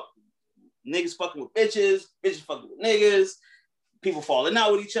type of talk. Niggas fucking with bitches fucking with niggas, people falling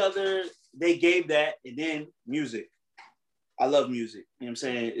out with each other. They gave that, and then music. I love music. You know what I'm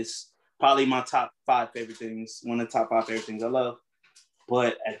saying? It's probably my top 5 favorite things, one of the top 5 favorite things I love.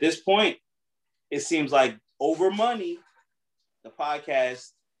 But at this point, it seems like over money, the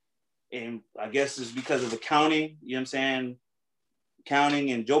podcast, and I guess it's because of accounting, you know what I'm saying?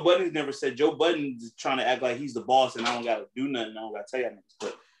 Accounting, and Joe Budden's never said, Joe Budden's trying to act like he's the boss and I don't got to do nothing. I don't got to tell you nothing.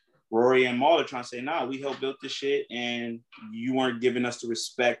 But Rory and Mal are trying to say, nah, we helped build this shit and you weren't giving us the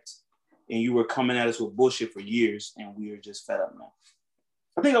respect and you were coming at us with bullshit for years and we were just fed up now.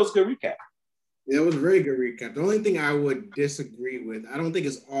 I think that was a good recap. Yeah, it was a very good recap. The only thing I would disagree with, I don't think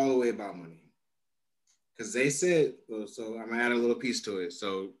it's all the way about money. Because they said, so I'm gonna add a little piece to it.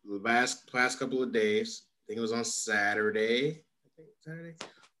 So the past couple of days, I think it was on Saturday,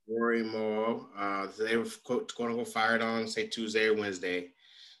 Rory and Mal, so they were quote unquote fired on, say Tuesday or Wednesday.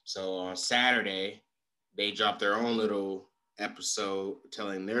 So on Saturday, they dropped their own little episode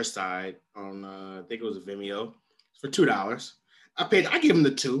telling their side on, I think it was a Vimeo, for $2. I give him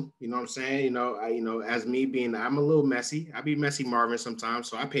the 2. You know what I'm saying? As me being, I'm a little messy. I be messy Marvin sometimes,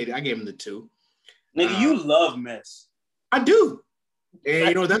 so I gave him the 2. Nigga, you love mess. I do,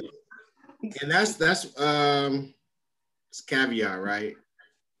 and that's it's caveat, right?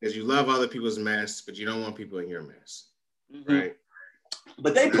 Because you love other people's mess, but you don't want people in your mess, right?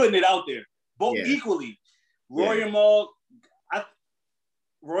 But they putting it out there, both equally. Rory and Mal are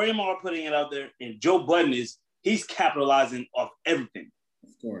putting it out there, and Joe Budden he's capitalizing off everything.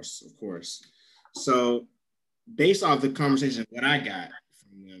 Of course. So, based off the conversation, what I got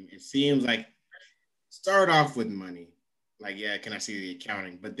from them, it seems like start off with money. Like, yeah, can I see the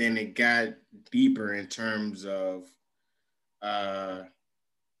accounting? But then it got deeper in terms of the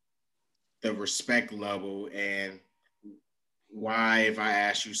respect level and why, if I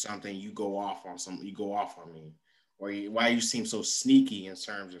ask you something, you go off on me, or why you seem so sneaky in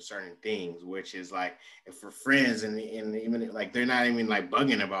terms of certain things, which is like, if for friends and even like they're not even like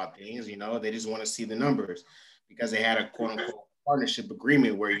bugging about things, they just want to see the numbers because they had a quote unquote partnership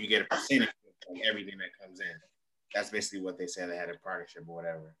agreement where you get a percentage of everything that comes in. That's basically what they said. They had a partnership or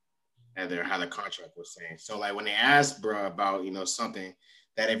whatever, and how the contract was saying. So like when they asked bro about something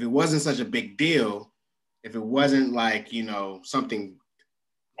that if it wasn't such a big deal, if it wasn't like something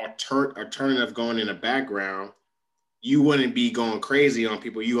alternative going in the background, you wouldn't be going crazy on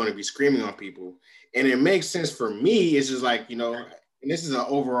people. You want to be screaming on people, and it makes sense for me. It's just like and this is an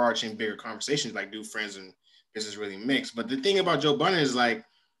overarching bigger conversation. Like, do friends and business really mix? But the thing about Joe Budden is like,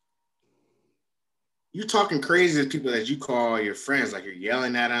 you talking crazy to people that you call your friends, like you're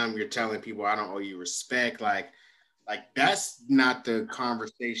yelling at them, you're telling people I don't owe you respect, like that's not the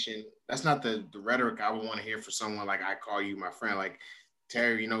conversation. That's not the rhetoric I would want to hear for someone like I call you my friend. Like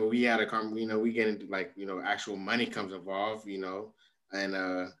Terry, we had we get into like actual money comes involved, and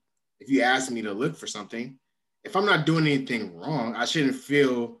if you ask me to look for something, if I'm not doing anything wrong, I shouldn't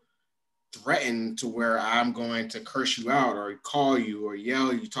feel threatened to where I'm going to curse you out or call you or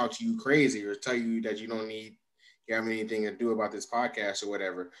yell you, talk to you crazy, or tell you that you have anything to do about this podcast or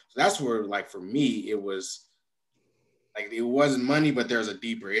whatever. So that's where, like, for me, it was like, it wasn't money, but there's a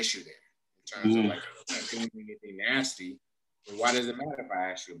deeper issue there in terms of like, if you're not doing anything nasty, then why does it matter if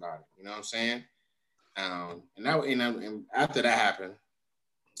I ask you about it? You know what I'm saying? And after that happened,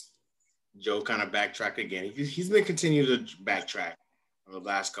 Joe kind of backtracked again. He's been continuing to backtrack on the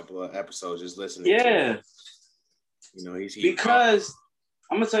last couple of episodes, just listening. Yeah. To because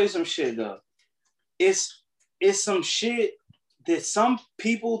I'm gonna tell you some shit though. It's some shit that some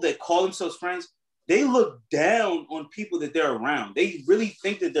people that call themselves friends, they look down on people that they're around. They really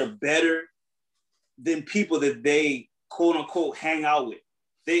think that they're better than people that they quote unquote hang out with.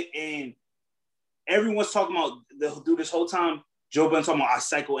 And everyone's talking about through this whole time. Joe Budden talking about I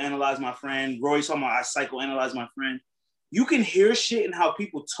psychoanalyze my friend. Roy's talking about I psychoanalyze my friend. You can hear shit in how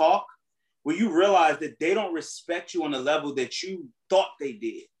people talk where you realize that they don't respect you on the level that you thought they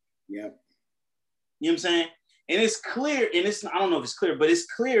did. Yep. You know what I'm saying? And it's clear, and I don't know if it's clear, but it's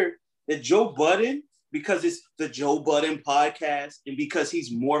clear that Joe Budden, because it's the Joe Budden podcast, and because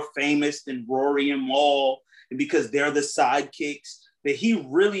he's more famous than Rory and Mal, and because they're the sidekicks, that he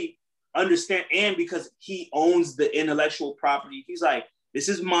really understands, and because he owns the intellectual property, he's like, this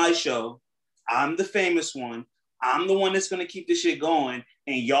is my show. I'm the famous one. I'm the one that's gonna keep this shit going,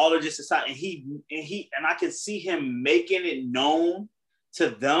 and y'all are just deciding. And I can see him making it known to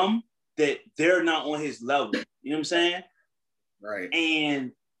them that they're not on his level. You know what I'm saying? Right.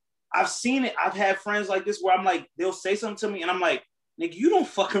 And I've seen it. I've had friends like this where I'm like, they'll say something to me, and I'm like, nigga, you don't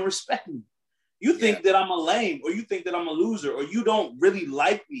fucking respect me. You think that I'm a lame, or you think that I'm a loser, or you don't really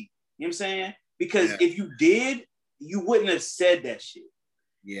like me. You know what I'm saying? Because if you did, you wouldn't have said that shit.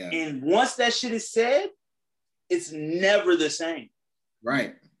 Yeah. And once that shit is said, it's never the same.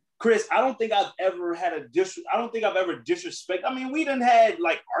 Right. Chris, I don't think I've ever disrespect. I mean, we done had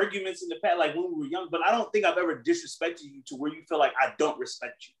like arguments in the past, like when we were young, but I don't think I've ever disrespected you to where you feel like I don't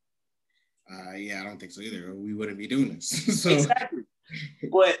respect you. Yeah, I don't think so either. We wouldn't be doing this. Exactly.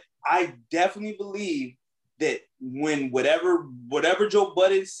 But I definitely believe that when whatever Joe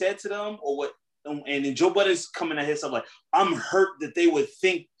Budden said to them, or what, and then Joe Budden's coming at himself like, I'm hurt that they would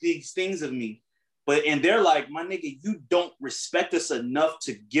think these things of me. And they're like, my nigga, you don't respect us enough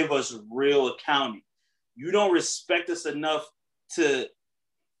to give us real accounting. You don't respect us enough to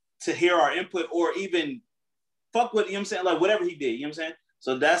hear our input, or even fuck with, you know what I'm saying? Like whatever he did, you know what I'm saying?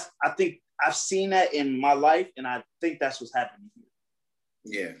 So I think I've seen that in my life, and I think that's what's happening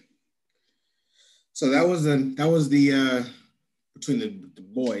here. Yeah. So that was the between the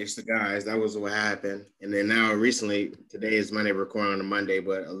boys, the guys, that was what happened. And then now recently, today is Monday, recording on a Monday,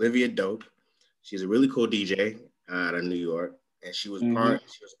 but Olivia Dope, she's a really cool DJ out of New York. and she was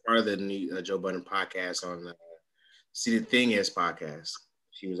part of the new Joe Budden podcast on the See the Thing Is podcast.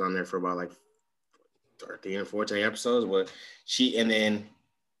 She was on there for about like 13 or 14 episodes, but she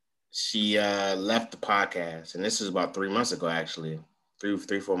left the podcast, and this was about 3 months ago, actually,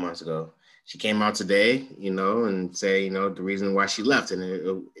 4 months ago. She came out today, and say, the reason why she left,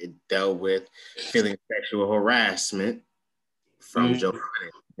 and it dealt with feeling sexual harassment from Joe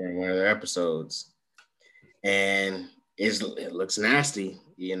Budden during one of their episodes, and it looks nasty,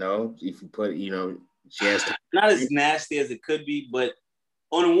 if you put, she has to- not as nasty as it could be, but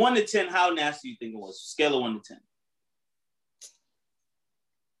on a 1 to 10, how nasty do you think it was? Scale of 1 to 10.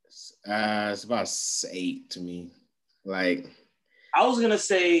 It's about 8 to me. Like, I was gonna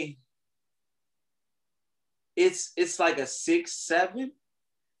say it's like a 6, 7,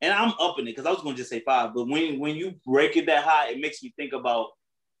 and I'm upping it because I was gonna just say 5. But when you break it that high, it makes me think about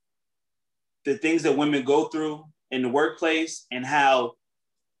the things that women go through in the workplace and how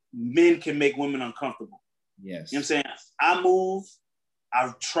men can make women uncomfortable. Yes, you know what I'm saying? I move.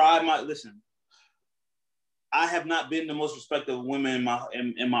 I've tried listen. I have not been the most respectful woman in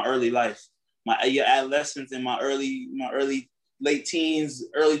my early life, my adolescence, in my early late teens,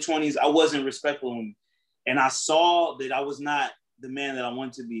 early 20s. I wasn't respectful, and I saw that I was not the man that I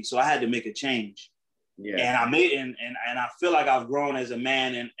wanted to be. So I had to make a change. Yeah, and I made and I feel like I've grown as a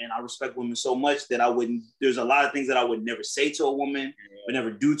man, and I respect women so much that I wouldn't. There's a lot of things that I would never say to a woman, would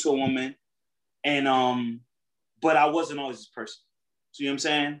never do to a woman, and but I wasn't always this person. So you know what I'm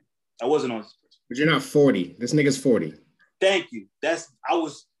saying? I wasn't always this person. But you're not 40. This nigga's 40. Thank you. I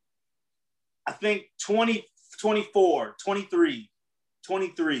think 20, 24, 23.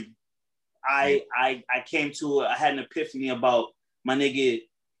 I came to I had an epiphany about, my nigga,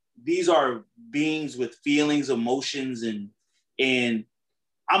 these are beings with feelings, emotions, and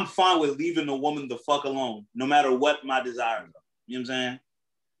I'm fine with leaving the woman the fuck alone, no matter what my desires are. You know what I'm saying?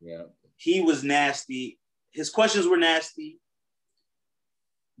 Yeah. He was nasty. His questions were nasty.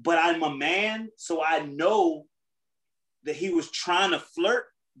 But I'm a man, so I know that he was trying to flirt,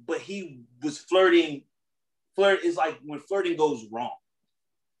 but he was flirting. Flirt is like when flirting goes wrong.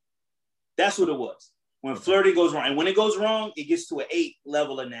 That's what it was. When flirting goes wrong. And when it goes wrong, it gets to an 8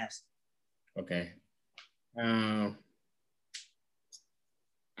 level of nasty. Okay. I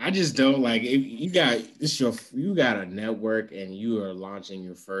just don't like, if you got a network and you are launching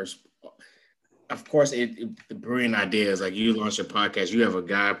your first. Of course, the brilliant idea is like, you launch a podcast, you have a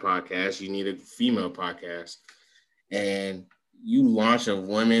guy podcast, you need a female podcast, and you launch a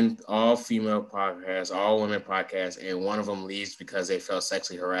all female podcast, all women podcast, and one of them leaves because they felt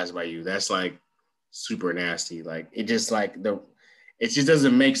sexually harassed by you. That's like super nasty. Like, it just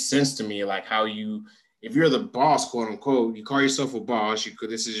doesn't make sense to me. Like, how if you're the boss, quote unquote, you call yourself a boss,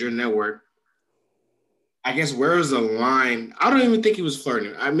 this is your network. I guess, where is the line? I don't even think he was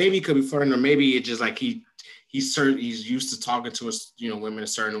flirting. Maybe he could be flirting, or maybe it's just like he's used to talking to us, women a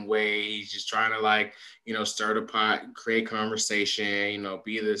certain way. He's just trying to stir the pot, create conversation,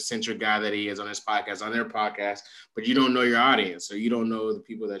 be the centric guy that he is on his podcast, on their podcast. But you don't know your audience, so you don't know the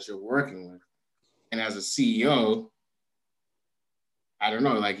people that you're working with. And as a CEO, I don't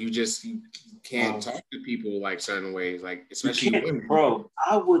know, like, you can't talk to people like certain ways, like, especially women. Bro,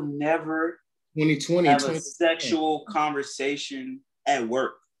 I would never 2020 have a sexual conversation at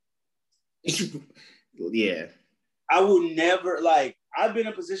work. Yeah. I would never, like, I've been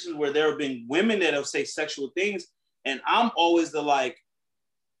in positions where there have been women that will say sexual things, and I'm always bro,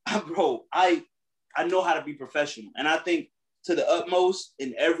 I know how to be professional. And I think to the utmost,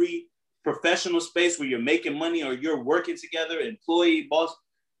 in every professional space where you're making money or you're working together, employee, boss,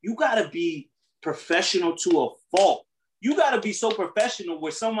 you gotta be professional to a fault. You got to be so professional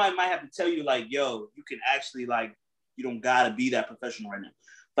where somebody might have to tell you, like, yo, you can actually, like, you don't got to be that professional right now.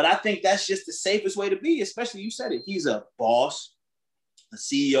 But I think that's just the safest way to be, especially, you said it, he's a boss, a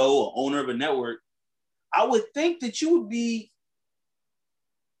CEO, or owner of a network. I would think that you would be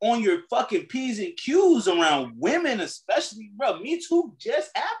on your fucking P's and Q's around women, especially, bro. Me Too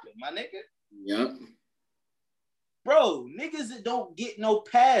just happened, my nigga. Yep. Bro, niggas that don't get no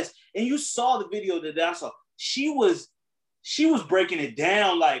pass. And you saw the video that I saw. She was breaking it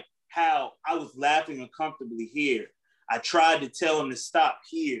down, like how I was laughing uncomfortably here. I tried to tell him to stop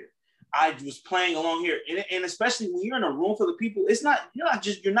here. I was playing along here. And especially when you're in a room full of people, you're not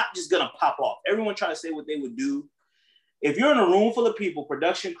just gonna pop off. Everyone try to say what they would do. If you're in a room full of people,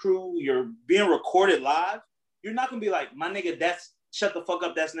 production crew, you're being recorded live, you're not gonna be like, my nigga, shut the fuck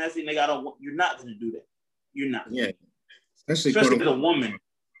up, that's nasty, nigga. You're not gonna do that. You're not. Yeah. Especially as a woman.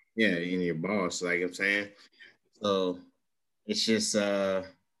 Yeah, and your boss, like I'm saying. So it's just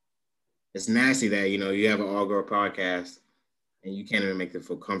it's nasty that you have an all-girl podcast, and you can't even make them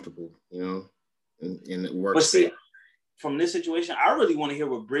feel comfortable, you know, in the workspace. But see, from this situation, I really want to hear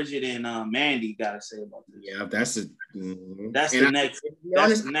what Bridget and Mandy got to say about this. Yeah, that's it. Mm-hmm. That's the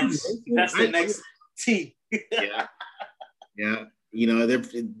next T. Yeah. You know, their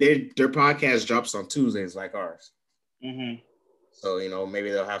podcast drops on Tuesdays like ours. Mm-hmm. So, you know,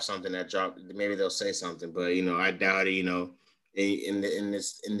 maybe they'll have something that drop. Maybe they'll say something, but you know, I doubt it. You know, in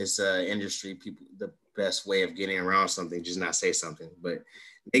this industry, people, the best way of getting around something just not say something. But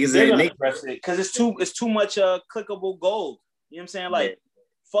niggas, they're gonna press it because it's too much clickable gold. You know what I'm saying? Like,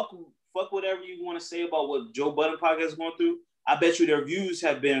 fuck whatever you want to say about what Joe Budden podcast is going through. I bet you their views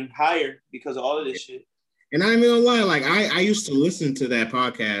have been higher because of all of this shit. And I'm gonna lie, like I used to listen to that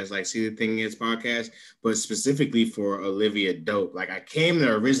podcast, like See the Thing Is podcast, but specifically for Olivia Dope. Like I came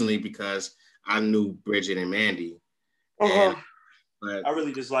there originally because I knew Bridget and Mandy. But I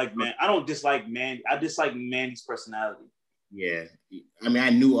really dislike man. I don't dislike Mandy. I dislike Mandy's personality. Yeah, I mean I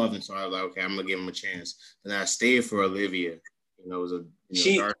knew of him, so I was like, okay, I'm gonna give him a chance. And I stayed for Olivia. You know, it was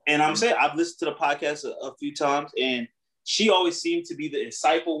I'm saying I've listened to the podcast a few times, and she always seemed to be the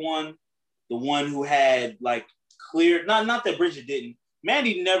insightful one. The one who had like clear, not that Bridget didn't.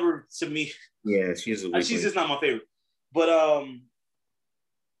 Mandy never to me. Yeah, she's just not my favorite. But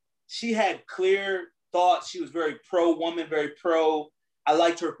she had clear thoughts. She was very pro woman, very pro. I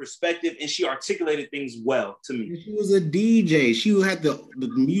liked her perspective, and she articulated things well to me. She was a DJ. She had the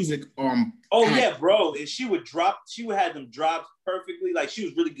music on. Oh yeah, bro, and she would have them drop perfectly. Like she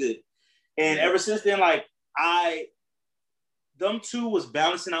was really good. And ever since then, like them two was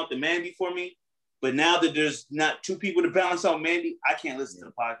balancing out the Mandy for me, but now that there's not two people to balance out Mandy, I can't listen to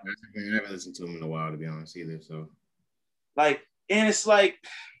the podcast. I haven't listened to him in a while, to be honest, either. So, like, and it's like,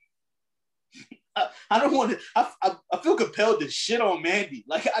 I don't want to. I feel compelled to shit on Mandy.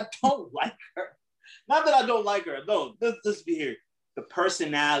 Like, I don't like her. Not that I don't like her. No, let's be here. The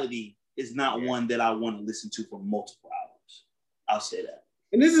personality is not one that I want to listen to for multiple hours. I'll say that.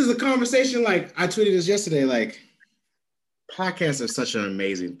 And this is a conversation. Like I tweeted this yesterday. Like. Podcasts are such an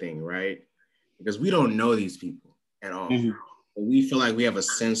amazing thing, right? Because we don't know these people at all. Mm-hmm. But we feel like we have a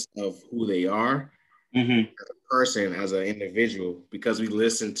sense of who they are as a person, as an individual, because we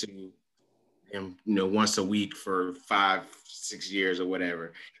listen to them, you know, once a week for 5-6 years or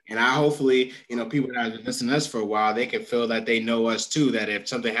whatever. And I hopefully, you know, people that have been listening to us for a while, they can feel that they know us too, that if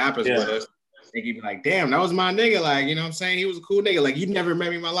something happens with us, they can be like, damn, that was my nigga. Like, you know what I'm saying? He was a cool nigga. Like, you never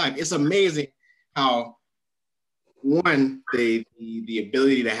met me in my life. It's amazing how one, the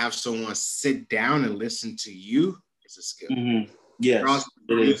ability to have someone sit down and listen to you is a skill. Mm-hmm. Yes,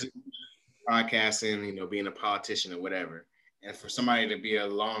 it is. Podcasting, you know, being a politician or whatever, and for somebody to be a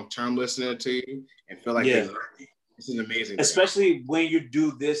long-term listener to you and feel like it's an amazing especially thing. When you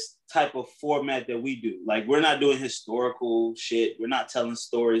do this type of format that we do. Like, we're not doing historical shit. We're not telling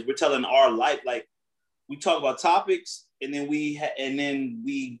stories. We're telling our life. Like, we talk about topics and then we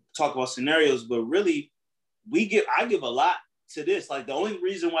talk about scenarios, but really, I give a lot to this. Like, the only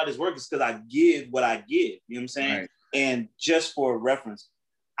reason why this works is because I give what I give. You know what I'm saying? Right. And just for reference,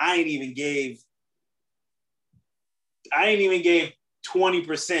 I ain't even gave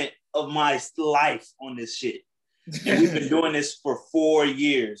 20% of my life on this shit. And we've been doing this for 4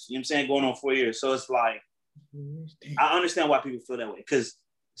 years. You know what I'm saying? Going on 4 years. So it's like, I understand why people feel that way. Because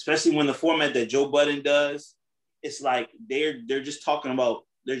especially when the format that Joe Budden does, it's like they're just talking.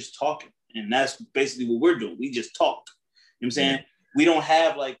 And that's basically what we're doing. We just talk. You know what I'm saying? We don't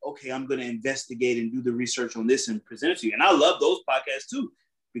have like, okay, I'm going to investigate and do the research on this and present it to you. And I love those podcasts too,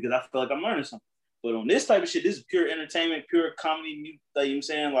 because I feel like I'm learning something. But on this type of shit, this is pure entertainment, pure comedy, you know what I'm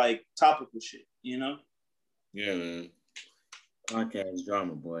saying? Like topical shit, you know? Yeah, man. Podcast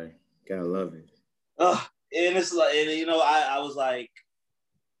drama, boy. Gotta love it. And it's like, and you know, I was like,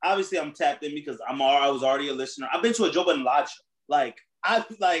 obviously I'm tapped in because I was already a listener. I've been to a Joe Budden live show.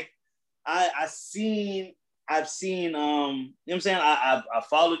 I've seen, you know what I'm saying? I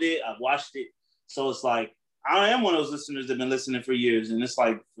followed it, I watched it. So it's like, I am one of those listeners that have been listening for years. And it's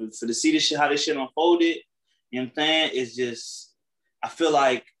like, for to see this shit, how this shit unfolded, you know what I'm saying? It's just, I feel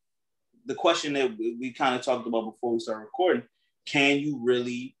like the question that we kind of talked about before we started recording, can you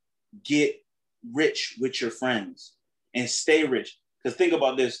really get rich with your friends and stay rich? Because think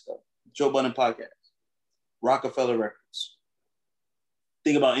about this stuff. Joe Budden podcast, Rockefeller Records.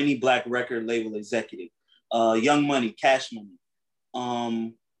 Think about any black record label executive. Young Money, Cash Money.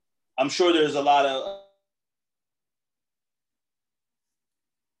 I'm sure there's a lot of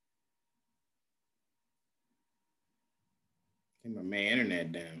Get my man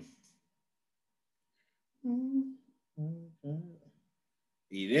internet down.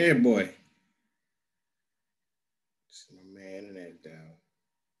 You there, boy? My man internet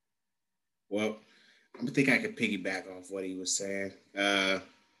Well, I think I could piggyback off what he was saying. Yeah,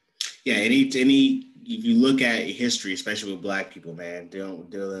 any if you look at history, especially with Black people, man,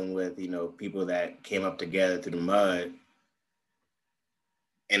 dealing with people that came up together through the mud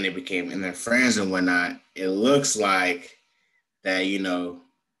and they became and their friends and whatnot. It looks like that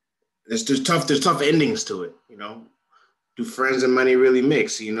there's tough endings to it. Do friends and money really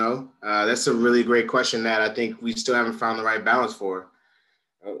mix? That's a really great question that I think we still haven't found the right balance for.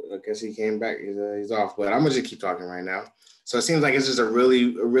 I guess he came back. He's off, but I'm gonna just keep talking right now. So it seems like it's just a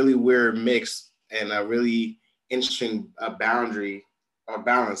really weird mix and a really interesting boundary or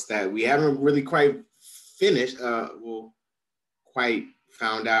balance that we haven't really quite finished. Quite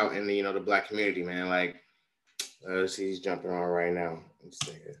found out in the Black community, man. Like, let's see, he's jumping on right now. Let's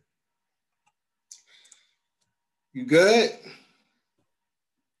see it. You good?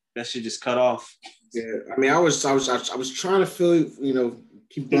 That shit just cut off. Yeah, I mean, I was trying to feel,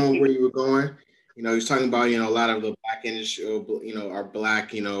 keep going where you were going. He's talking about, a lot of the Black industry, our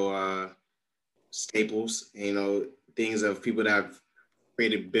Black, staples, things of people that have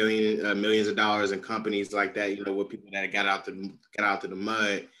created millions of dollars in companies like that, with people that got out to the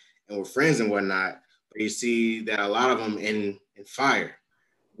mud and were friends and whatnot. But you see that a lot of them in fire,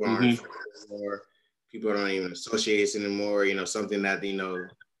 or people don't even associate anymore. Something that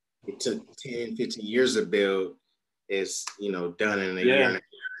it took 10, 15 years to build is done in a year and a half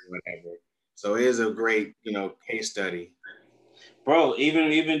or whatever. So it is a great case study. Bro, even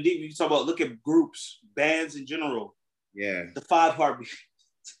deep, you talk about, look at groups, bands in general. Yeah. The Five Heartbeats,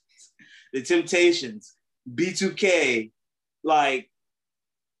 the Temptations, B2K, like,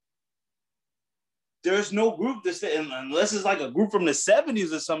 there's no group that's unless it's like a group from the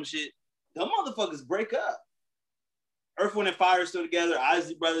 70s or some shit, them motherfuckers break up. Earth, Wind, and Fire still together,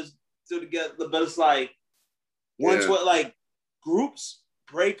 Isley Brothers still together, but it's like like groups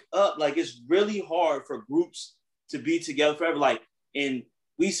break up. Like, it's really hard for groups to be together forever. Like, and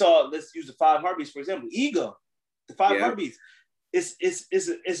we saw, let's use the Five Heartbeats, for example, Ego, the Five Heartbeats. It's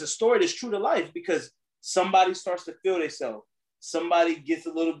a story that's true to life because somebody starts to feel themselves. Somebody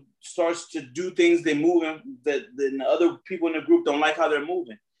starts to do things they're moving that the other people in the group don't like how they're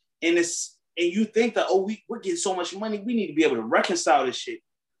moving. And you think that, we're getting so much money, we need to be able to reconcile this shit.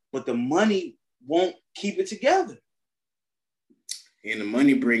 But the money won't keep it together. And the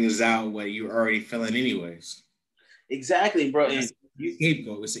money brings out what you're already feeling anyways. Exactly, bro. And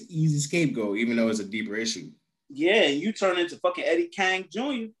scapegoat. It's an easy scapegoat, even though it's a deeper issue. Yeah, and you turn into fucking Eddie Kang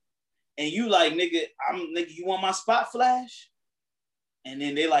Jr. And you like, nigga, you want my spot flash? And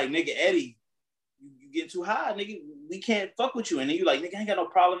then they like, nigga, Eddie, you get too high, nigga. We can't fuck with you. And then you like, nigga, I ain't got no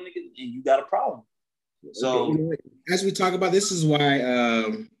problem, nigga. And you got a problem. So as we talk about, this is why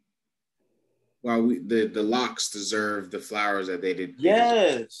the Lox deserve the flowers that they did.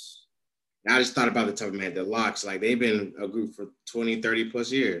 Yes. I just thought about the top of my head, the Lox, like they've been a group for 20, 30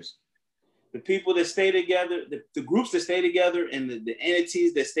 plus years. The people that stay together, the groups that stay together and the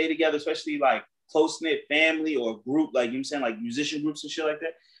entities that stay together, especially like close-knit family or group, like, you know what I'm saying, like musician groups and shit like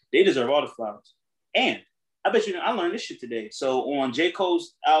that, they deserve all the flowers. And I bet you, I learned this shit today. So on J.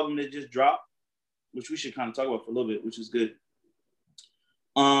 Cole's album that just dropped, which we should kind of talk about for a little bit, which is good.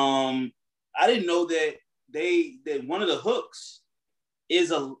 I didn't know that one of the hooks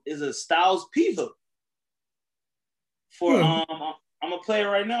is a Styles P hook. For I'm gonna play it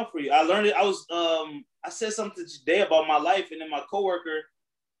right now for you. I learned it. I said something today about my life, and then my coworker,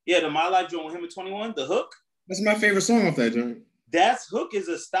 the My Life joint with him at 21, the hook. That's my favorite song off that joint. That hook is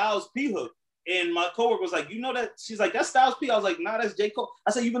a Styles P hook. And my coworker was like, you know that? She's like, that's Styles P. I was like, nah, that's J. Cole.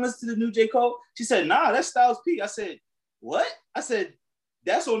 I said, you been listening to the new J. Cole? She said, nah, that's Styles P. I said, what? I said,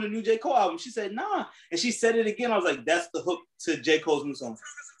 that's on the new J. Cole album. She said, nah. And she said it again. I was like, that's the hook to J. Cole's new song.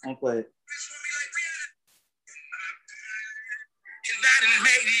 I'm gonna play it. And I done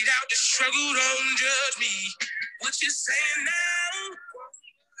made it out. The struggle don't judge me. What you saying now?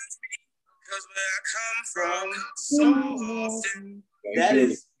 Because where I come from so often.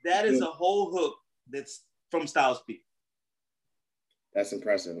 That is a whole hook that's from Styles P. That's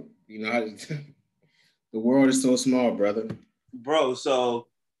impressive. The world is so small, brother. Bro, so,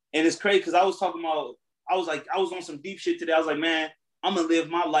 and it's crazy because I was on some deep shit today. I was like, man, I'm going to live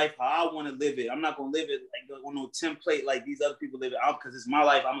my life how I want to live it. I'm not going to live it like on no template like these other people live it out because it's my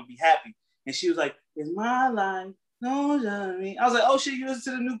life. I'm going to be happy. And she was like, it's my life. No, you know what I mean? I was like, oh shit, you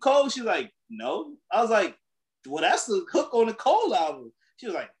listen to the new Cole? She was like, no. I was like, well, that's the hook on the Cole album. She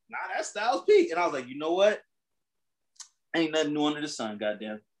was like, nah, that's Styles P. And I was like, you know what? Ain't nothing new under the sun,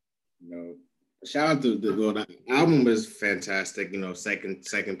 goddamn. No. Shout out to the album is fantastic,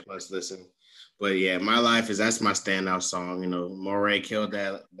 second plus listen. But yeah, My Life that's my standout song. Moray killed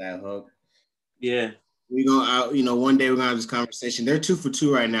that hook. Yeah. We gonna out, one day we're gonna have this conversation. They're 2 for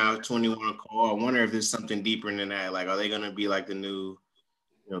 2 right now, 21 Cole. I wonder if there's something deeper than that. Like, are they gonna be like the new,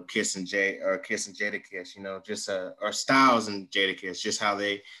 Kiss and Jadakiss, just or Styles and Jadakiss, just how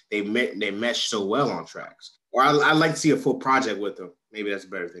they mesh so well on tracks. Or I'd like to see a full project with them. Maybe that's a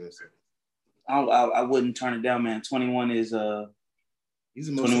better thing to say. I wouldn't turn it down, man. 21 is He's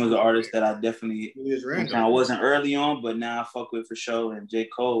the 21 is an artist that I definitely I wasn't early on, but now I fuck with for sure. And J.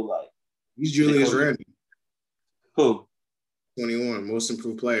 Cole, like he's Julius Randle. Who? 21, most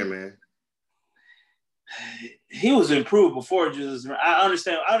improved player, man. He was improved before Julius. I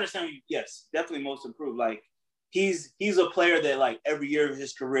understand. Yes, definitely most improved. Like he's a player that like every year of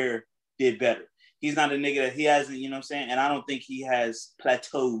his career did better. He's not a nigga that he hasn't, you know what I'm saying? And I don't think he has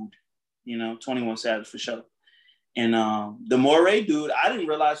plateaued, 21 Savage for sure. And the Moray dude, I didn't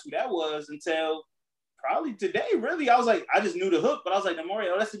realize who that was until probably today, really. I was like, I just knew the hook, but I was like, the Moray,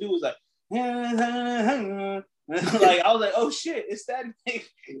 that's the dude was like, like, I was like, oh shit, it's that nigga.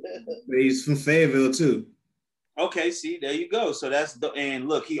 But he's from Fayetteville too. Okay, see, there you go. So and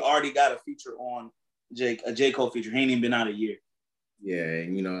look, he already got a feature on a J. Cole feature. He ain't even been out a year. Yeah,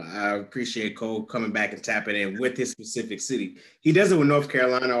 and I appreciate Cole coming back and tapping in with his specific city. He does it with North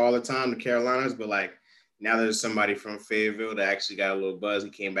Carolina all the time, the Carolinas, but like now there's somebody from Fayetteville that actually got a little buzz. He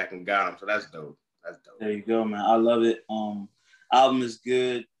came back and got him, so that's dope. That's dope. There you go, man. I love it. Album is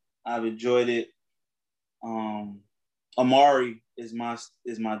good. I've enjoyed it. Amari is my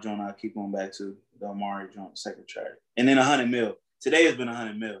joint I keep going back to, the Amari joint, second track. And then 100 Mil. Today has been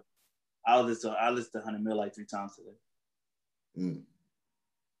 100 Mil. I listened to 100 Mil like 3 times today. Mm.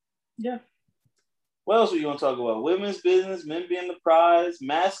 Yeah. What else are you gonna talk about? Women's business, men being the prize,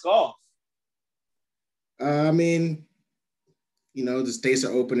 mask off. I mean, the states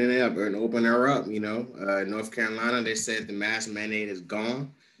are opening it up and opening her up. North Carolina, they said the mask mandate is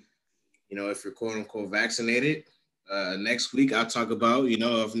gone. If you're quote unquote vaccinated. Next week, I'll talk about,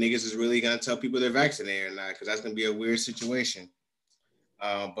 if niggas is really going to tell people they're vaccinated or not, because that's going to be a weird situation.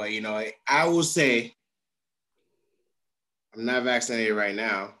 But, I will say I'm not vaccinated right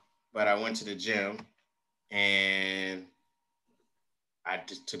now, but I went to the gym and I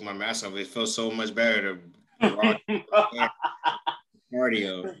just took my mask off. It felt so much better to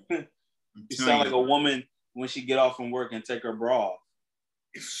cardio. You sound like a woman when she get off from work and take her bra off.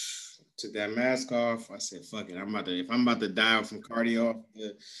 Took that mask off. I said, "Fuck it. If I'm about to die from cardio."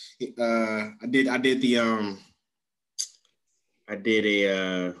 I did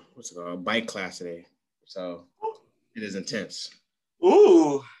a what's it called? A bike class today. So it is intense.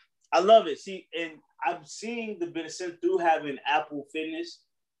 Ooh, I love it. See, and I'm seeing the benefit through having Apple Fitness.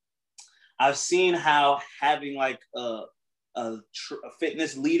 I've seen how having like a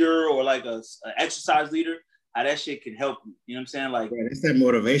fitness leader or like a exercise leader, how that shit can help you. You know what I'm saying? Like, yeah, that's that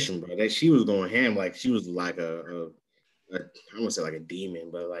motivation, bro. That she was going ham, like she was like I wouldn't say like a demon,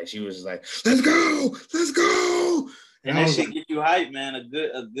 but like she was like, let's go. And that shit get you hyped, man. A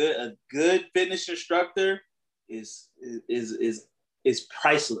good fitness instructor is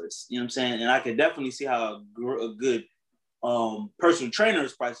priceless. You know what I'm saying? And I can definitely see how a good personal trainer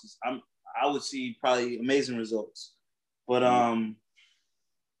is priceless. I would see probably amazing results. But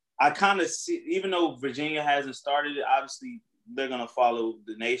I kind of see, even though Virginia hasn't started it, obviously they're gonna follow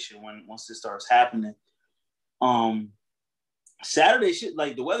the nation once it starts happening. Saturday shit,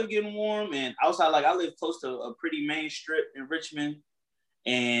 like the weather getting warm and outside, like I live close to a pretty main strip in Richmond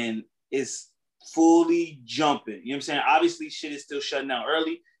and it's fully jumping. You know what I'm saying? Obviously shit is still shutting down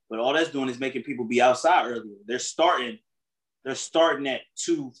early, but all that's doing is making people be outside earlier. They're starting at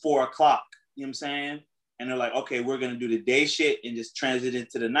 2, 4 o'clock. You know what I'm saying? And they're like, okay, we're going to do the day shit and just transit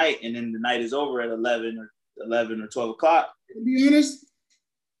into the night. And then the night is over at 11 or 12 o'clock. To be honest,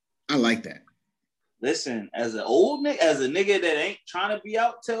 I like that. Listen, as a nigga that ain't trying to be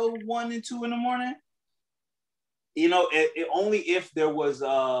out till 1 and 2 in the morning, it only if there was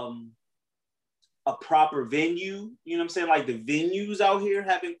a proper venue, you know what I'm saying? Like the venues out here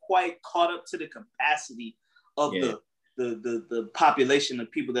haven't quite caught up to the capacity of the population of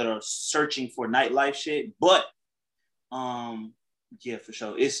people that are searching for nightlife shit. But yeah, for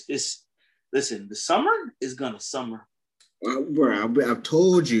sure. It's listen, the summer is gonna summer. Bro, I've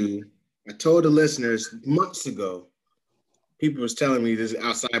told you, I told the listeners months ago, people was telling me this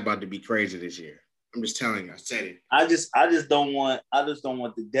outside about to be crazy this year. I'm just telling you, I said it. I just don't want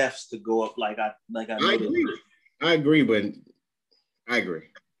the deaths to go up like I agree. I agree, but I agree.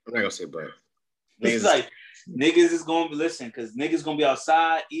 I'm not gonna say but. It's like niggas is gonna listen because niggas gonna be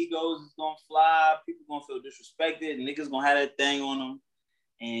outside, egos is gonna fly, people gonna feel disrespected, niggas gonna have that thing on them,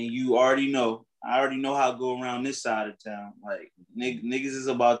 and you already know. I already know how to go around this side of town. Like niggas is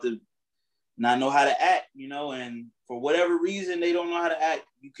about to not know how to act, and for whatever reason they don't know how to act,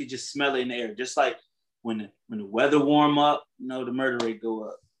 you could just smell it in the air. Just like when the weather warm up, the murder rate go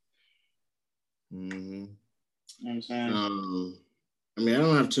up. Mm-hmm. You know what I'm saying? I mean, I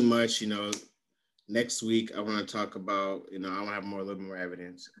don't have too much, Next week, I want to talk about, I want to have a little more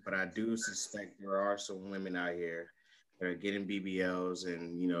evidence, but I do suspect there are some women out here that are getting BBLs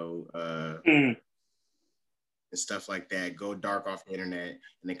and, and stuff like that, go dark off the internet,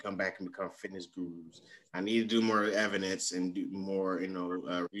 and then come back and become fitness gurus. I need to do more evidence and do more,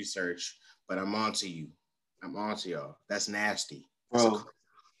 research, but I'm on to you. I'm on to y'all. That's nasty. Bro,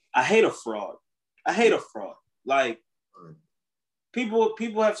 I hate a fraud. Like, people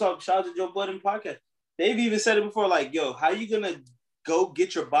have talked, shout out to Joe Budden podcast. They've even said it before, like, yo, how you gonna go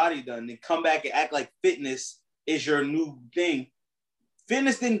get your body done and come back and act like fitness is your new thing?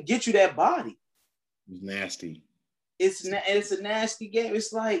 Fitness didn't get you that body. It's nasty. It's a nasty game.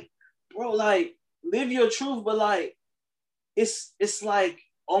 It's like, bro, like, live your truth, but like, it's like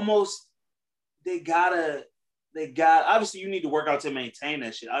almost they got obviously you need to work out to maintain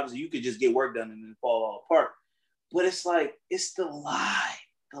that shit. Obviously, you could just get work done and then fall all apart. But it's like, it's the lie.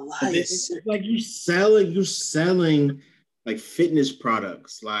 The lie is it's like you're selling like fitness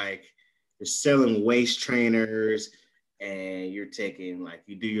products. Like you're selling waist trainers and you're taking, like,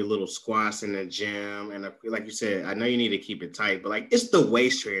 you do your little squats in the gym. And like you said, I know you need to keep it tight, but like, it's the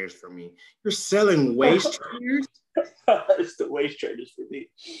waist trainers for me. You're selling waist trainers? It's the waist trainers for me.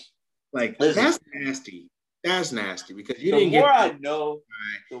 Like, that's nasty. That's nasty because you didn't get. I know,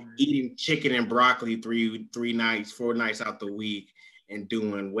 eating chicken and broccoli 4 nights out the week and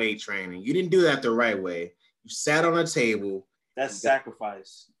doing weight training. You didn't do that the right way. You sat on a table. That's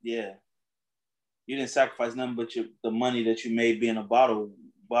sacrifice. Yeah, you didn't sacrifice nothing but the money that you made being a bottle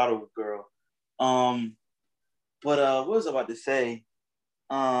girl. But what was I about to say?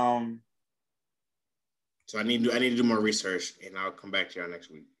 So I need to do more research, and I'll come back to y'all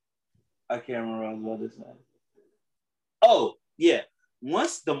next week. I can't remember what I was about to say. Oh, yeah.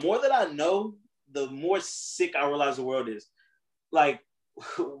 The more that I know, the more sick I realize the world is. Like,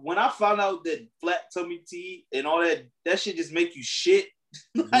 when I found out that flat tummy tea and all that shit just make you shit.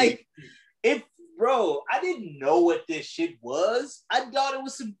 Like, bro, I didn't know what this shit was. I thought it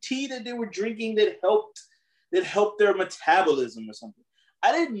was some tea that they were drinking that helped their metabolism or something.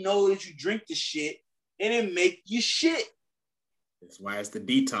 I didn't know that you drink the shit and it make you shit. That's why it's the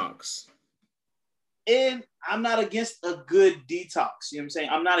detox. And I'm not against a good detox. You know what I'm saying?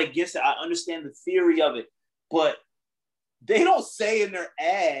 I'm not against it. I understand the theory of it. But they don't say in their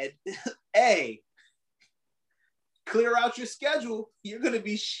ad, hey, clear out your schedule. You're going to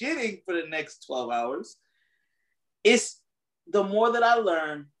be shitting for the next 12 hours. It's the more that I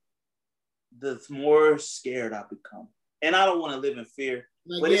learn, the more scared I become. And I don't want to live in fear.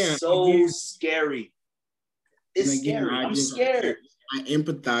 Like, but it's so scary. It's scary. I'm scared. I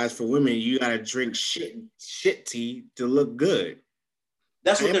empathize for women. You gotta drink shit tea to look good.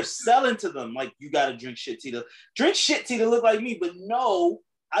 That's what they're selling to them. Like, you gotta drink shit tea to look like me. But no,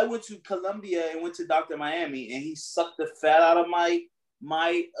 I went to Colombia and went to Dr. Miami, and he sucked the fat out of my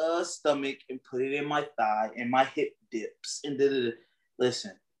stomach and put it in my thigh and my hip dips and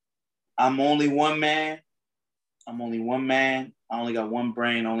Listen, I'm only one man. I only got one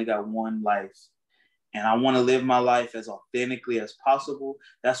brain. I only got one life. And I want to live my life as authentically as possible.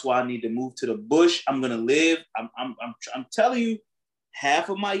 That's why I need to move to the bush. I'm gonna live. I'm telling you, half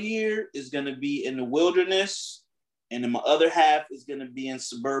of my year is gonna be in the wilderness, and then my other half is gonna be in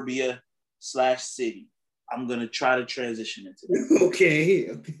suburbia/city. I'm gonna try to transition into that. Okay.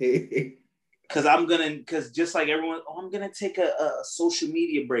 Because just like everyone, I'm gonna take a social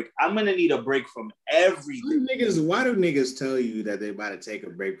media break. I'm gonna need a break from everything. Why do niggas tell you that they about to take a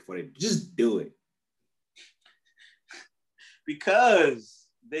break before they just do it? Because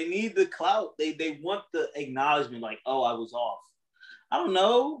they need the clout. They want the acknowledgement, like, oh, I was off. I don't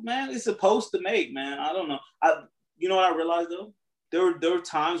know, man. It's supposed to make, man. I don't know. You know what I realized though? There were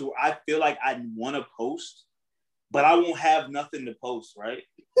times where I feel like I want to post, but I won't have nothing to post, right?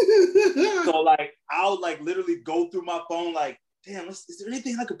 So like I'll like literally go through my phone, like, damn, is there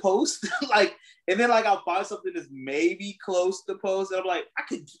anything I could post? Like, and then like I'll find something that's maybe close to post, and I'm like, I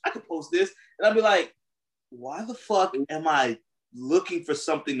could post this, and I'll be like, why the fuck am I looking for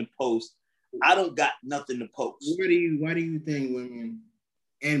something to post? I don't got nothing to post. Why do you think women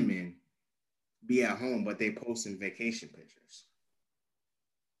and men be at home, but they post in vacation pictures?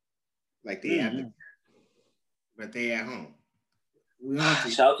 Like they have to, but they at home.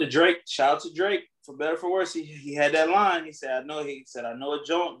 Shout out to Drake. For better or for worse, he had that line. He said, I know a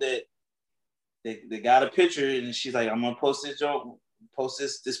joint that they got a picture, and she's like, I'm gonna post this joint post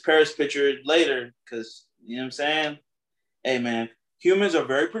this Paris picture later because you know what I'm saying. Hey man, humans are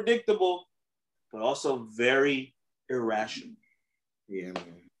very predictable, but also very irrational. Yeah,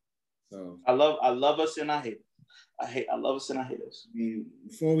 man. So I love us and I hate it. I love us and I hate us. I mean,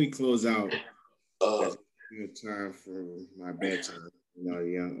 before we close out, it's time for my bedtime. You know,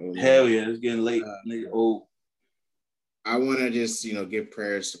 young old man. Hell yeah, it's getting late. Nigga old. I want to just, give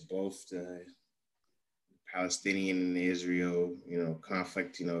prayers to both the Palestinian and the Israel,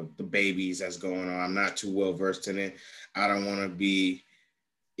 conflict, the babies that's going on. I'm not too well versed in it. I don't want to be,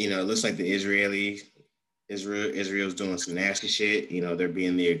 it looks like the Israel's doing some nasty shit. They're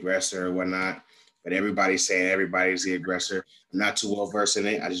being the aggressor or whatnot, but everybody's saying everybody's the aggressor. I'm not too well versed in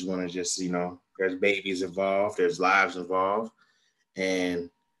it. I just want to just, there's babies involved, there's lives involved, and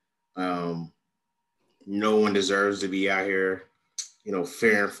no one deserves to be out here,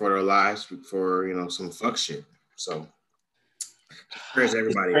 fearing for their lives for, some fuck shit. So, prayers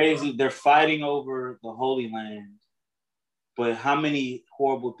everybody. It's crazy. They're fighting over the Holy Land, but how many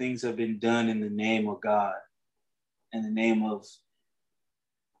horrible things have been done in the name of God? In the name of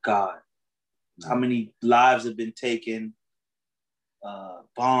God. How many lives have been taken?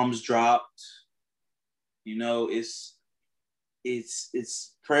 Bombs dropped.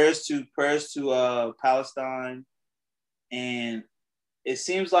 It's prayers to Palestine, and it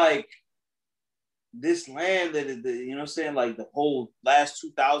seems like this land that like the whole last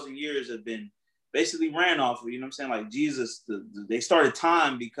 2,000 years have been basically ran off of, like Jesus. They started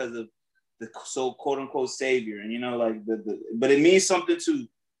time because of the so quote unquote savior, and but it means something to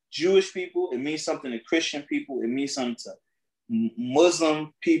Jewish people, it means something to Christian people, it means something to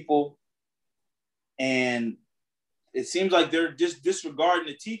Muslim people, and it seems like they're just disregarding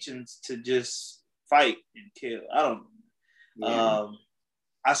the teachings to just fight and kill. I don't know. Yeah.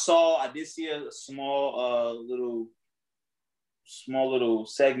 I did see a small little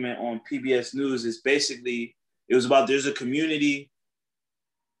segment on PBS News. It's basically, it was about, there's a community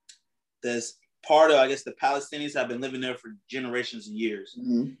that's part of, I guess, the Palestinians have been living there for generations and years.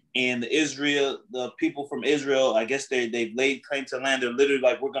 Mm-hmm. And the people from Israel, I guess they've laid claim to land. They're literally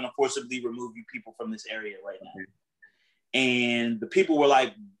like, we're going to forcibly remove you people from this area right now. Mm-hmm. And the people were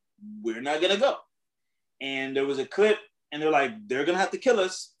like, we're not going to go. And there was a clip, and they're like, they're going to have to kill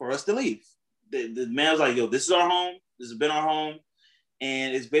us for us to leave. The man was like, yo, this is our home. This has been our home.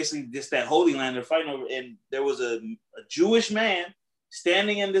 And it's basically just that Holy Land they're fighting over. And there was a Jewish man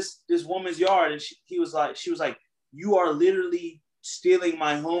standing in this woman's yard, and she was like, you are literally stealing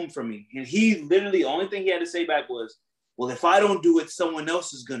my home from me. And he literally, the only thing he had to say back was, well, if I don't do it, someone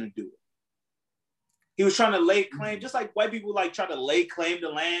else is going to do it. He was trying to lay claim, just like white people like try to lay claim to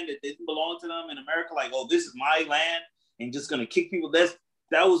land that didn't belong to them in America, like, oh, this is my land, and just going to kick people. That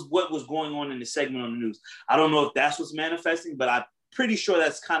was what was going on in the segment on the news. I don't know if that's what's manifesting, but I'm pretty sure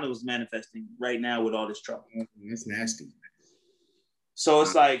that's kind of what's manifesting right now with all this trouble. That's nasty. So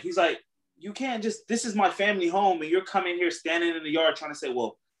it's like, he's like, you can't just, this is my family home, and you're coming here standing in the yard trying to say,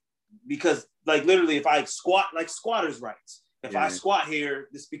 well, because like literally if I squat, like squatters' rights, if I squat here,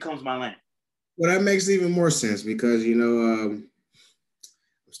 this becomes my land. Well, that makes even more sense because, I'm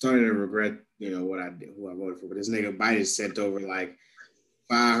starting to regret, what I did, who I voted for. But this nigga Biden sent over like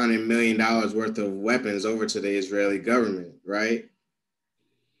 $500 million worth of weapons over to the Israeli government, right?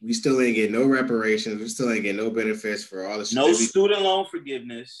 We still ain't getting no reparations. We still ain't getting no benefits for all the shit. No student loan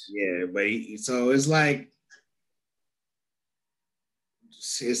forgiveness. Yeah, but so it's like,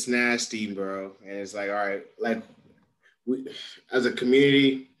 it's nasty, bro. And it's like, all right, like we as a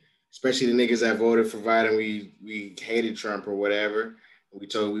community, especially the niggas that voted for Biden, we hated Trump or whatever. We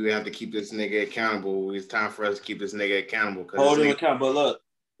told we would have to keep this nigga accountable. It's time for us to keep this nigga accountable. Hold him accountable. But look,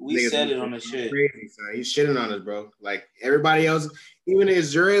 we said it on the shit. Crazy, son. He's shitting on us, bro. Like everybody else, even the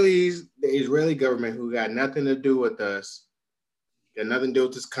Israeli government, who got nothing to do with us, got nothing to do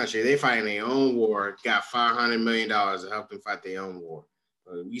with this country. They fighting their own war. Got $500 million to help them fight their own war.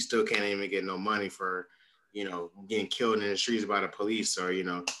 But we still can't even get no money for, getting killed in the streets by the police, or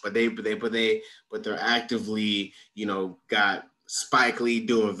but they're actively, got Spike Lee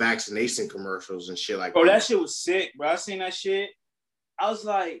doing vaccination commercials and shit like that. Bro, that shit was sick, bro. I seen that shit. I was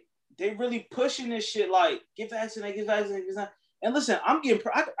like, they really pushing this shit, like, get vaccinated, get vaccinated, get vaccinated. And listen, I went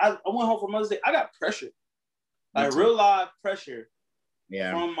home for Mother's Day. I got pressure, like real live pressure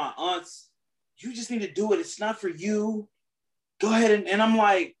from my aunts. You just need to do it. It's not for you. Go ahead. And I'm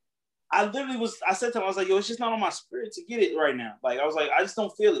like, I said to him, I was like, yo, it's just not on my spirit to get it right now. Like, I was like, I just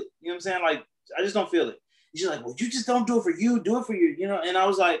don't feel it. You know what I'm saying? Like, I just don't feel it. He's like, well, you just don't do it for you. Do it for you, And I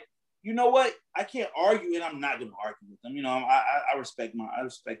was like, you know what? I can't argue, and I'm not going to argue with them. I respect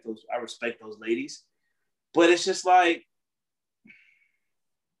those ladies. But it's just like,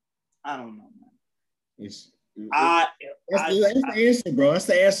 I don't know, man. That's the answer, bro. That's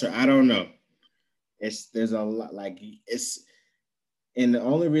the answer. I don't know. There's a lot and the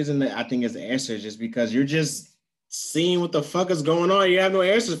only reason that I think it's the answer is just because you're just seeing what the fuck is going on. You have no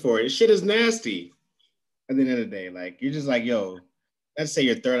answers for it. This shit is nasty. At the end of the day, like you're just like, yo, let's say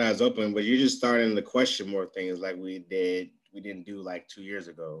your third eye's open, but you're just starting to question more things like we didn't do like 2 years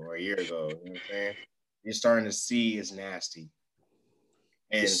ago or a year ago. You know what I'm saying? You're starting to see it's nasty.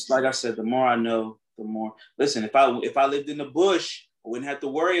 And it's, like I said, the more I know, the more. Listen, if I lived in the bush, I wouldn't have to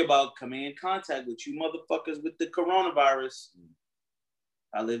worry about coming in contact with you motherfuckers with the coronavirus.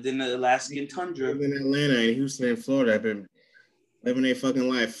 I lived in the Alaskan tundra. I live in Atlanta and Houston and Florida. I've been living a fucking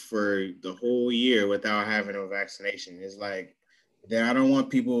life for the whole year without having a vaccination. It's like that. I don't want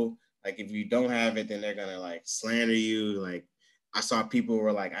people like if you don't have it, then they're gonna like slander you. Like I saw people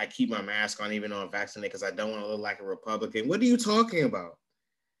were like, I keep my mask on even though I'm vaccinated because I don't want to look like a Republican. What are you talking about?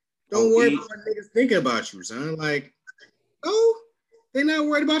 Don't worry about what niggas thinking about you, son. Like, no, they're not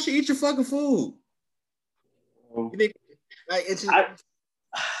worried about you. Eat your fucking food. You think, like, it's just,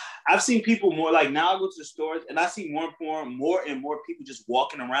 I've seen people more like now I go to the stores and I see more and more people just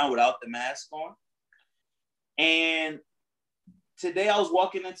walking around without the mask on. And today I was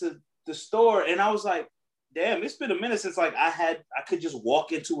walking into the store and I was like, damn, it's been a minute since like I could just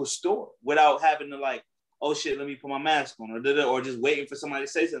walk into a store without having to like, oh shit, let me put my mask on or just waiting for somebody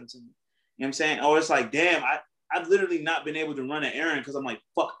to say something to me. You know what I'm saying? Or it's like, damn, I've literally not been able to run an errand because I'm like,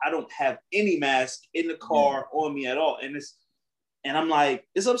 fuck, I don't have any mask in the car on me at all. And I'm like,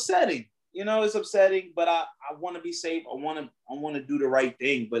 it's upsetting. You know, it's upsetting, but I want to be safe. I want to do the right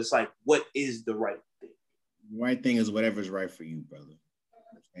thing. But it's like, what is the right thing? The right thing is whatever's right for you, brother.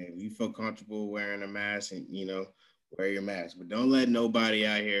 And if you feel comfortable wearing a mask and, you know, wear your mask. But don't let nobody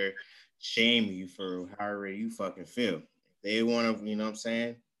out here shame you for however you fucking feel. If they want to, you know what I'm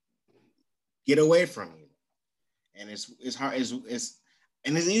saying? Get away from you. And it's hard.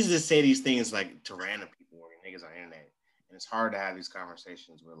 And it's easy to say these things like to random people or niggas on the internet. And it's hard to have these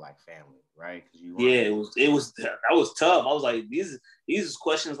conversations with like family, right? Because that was tough. I was like, these is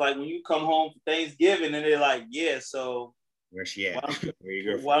questions like when you come home for Thanksgiving and they're like, yeah, so where's she at?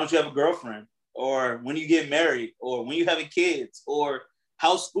 Why don't you have a girlfriend? Or when you get married, or when you having kids, or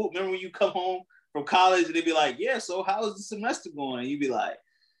how's school? Remember when you come home from college and they'd be like, yeah, so how is the semester going? And you'd be like,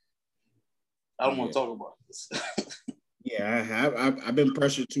 I don't want to talk about this. Yeah, I've been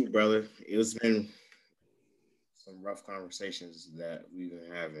pressured too, brother. It's been some rough conversations that we've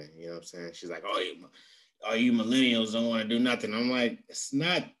been having. You know what I'm saying? She's like, oh, you millennials don't want to do nothing. I'm like, it's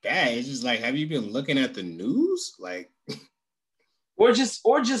not that. It's just like, have you been looking at the news? Like, or just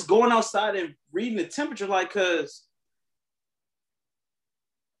going outside and reading the temperature, like, cause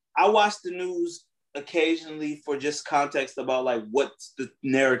I watch the news occasionally for just context about like what's the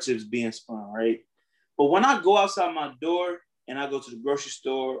narratives being spun, right? But when I go outside my door and I go to the grocery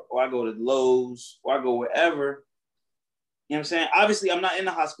store or I go to Lowe's or I go wherever, you know what I'm saying? Obviously, I'm not in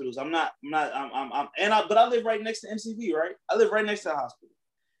the hospitals. But I live right next to MCV, right? I live right next to the hospital.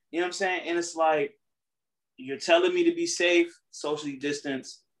 You know what I'm saying? And it's like, you're telling me to be safe, socially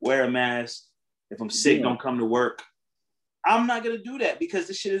distance, wear a mask. If I'm sick, don't come to work. I'm not gonna do that because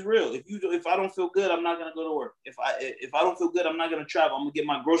this shit is real. If I don't feel good, I'm not gonna go to work. If I don't feel good, I'm not gonna travel. I'm gonna get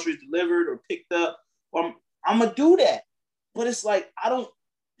my groceries delivered or picked up. Or I'm gonna do that. But it's like I don't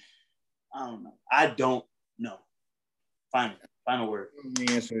know. I don't know. Final word.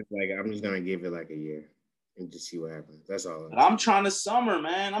 The answer is like I'm just gonna give it like a year and just see what happens. That's all. I'm trying to summer,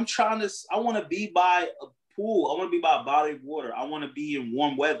 man. I want to be by a pool. I want to be by a body of water. I want to be in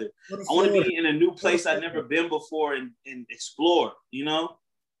warm weather. I want to be in a new place I've never been before and explore, you know?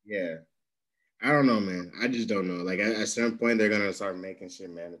 Yeah. I don't know, man. I just don't know. Like at some point they're gonna start making shit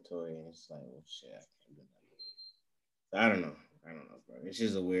mandatory and it's like, oh shit. I don't know, bro. It's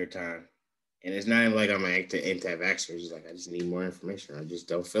just a weird time. And it's not even like I'm anti-vaxxer. It's just like I just need more information. I just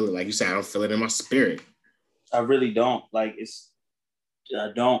don't feel it. Like you said, I don't feel it in my spirit. I really don't. Like I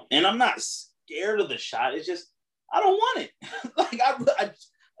don't. And I'm not scared of the shot. It's just I don't want it.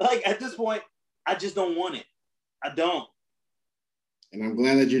 Like at this point, I just don't want it. I don't. And I'm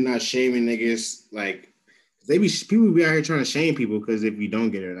glad that you're not shaming niggas. Like people be out here trying to shame people because if you don't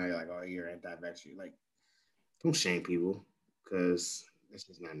get it, now you're like, oh, you're anti-vaxxer. Like, don't shame people because this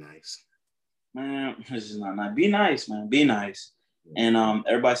is not nice. Man, this is not nice. Be nice, man. Be nice. And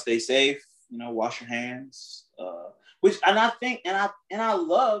everybody stay safe. You know, wash your hands. I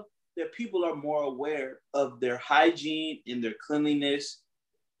love that people are more aware of their hygiene and their cleanliness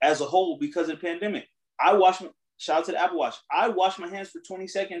as a whole because of the pandemic. Shout out to the Apple Watch. I wash my hands for 20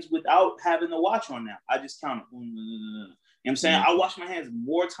 seconds without having the watch on now. I just count it. what I'm saying? I wash my hands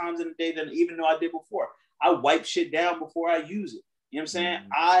more times in a day than even though I did before. I wipe shit down before I use it. You know what I'm saying?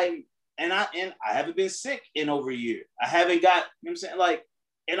 I haven't been sick in over a year. I haven't got, you know what I'm saying? Like,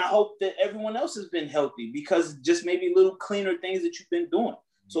 and I hope that everyone else has been healthy because just maybe little cleaner things that you've been doing.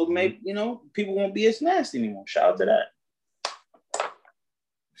 So maybe, you know, people won't be as nasty anymore. Shout out to that.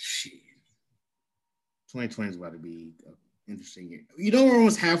 Shit. 2020 is about to be an interesting year. You know we're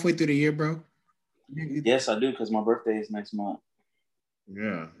almost halfway through the year, bro? Yes, I do, because my birthday is next month.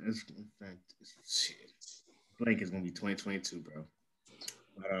 Yeah. Shit. Blake is going to be 2022, bro.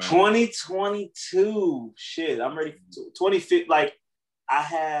 2022. Shit, I'm ready for 25th. Like, I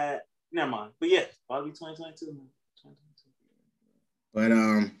had, never mind. But yeah, probably 2022. But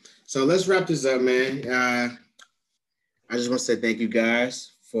so let's wrap this up, man. I just want to say thank you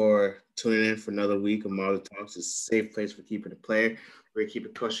guys for tuning in for another week of Marley Talks. It's a safe place for keeping it player. We're gonna keep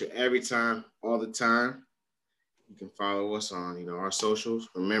it kosher every time, all the time. You can follow us on, you know, our socials.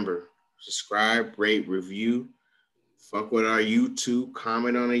 Remember, subscribe, rate, review. Fuck with our YouTube.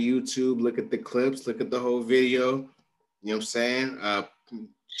 Comment on the YouTube. Look at the clips. Look at the whole video. You know what I'm saying?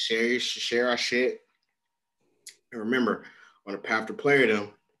 Share our shit. And remember, on the path to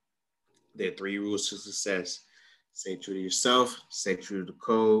playerdom, there are 3 rules to success. Stay true to yourself, stay true to the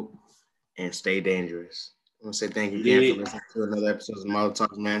code, and stay dangerous. I want to say thank you again for listening to another episode of Marley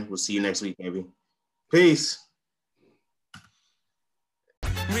Talks, man. We'll see you next week, baby. Peace.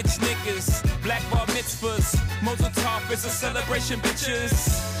 Rich niggas, black bar mitzvahs, Mazel Tov is a celebration,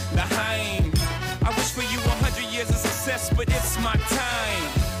 bitches. L'chaim, I wish for you 100 years of success, but it's my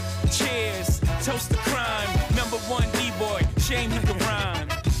time. Cheers, toast to crime. #1 D-boy, shame he can rhyme.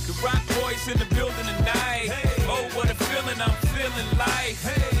 The rock boys in the building tonight. Oh, what a feeling, I'm feeling like.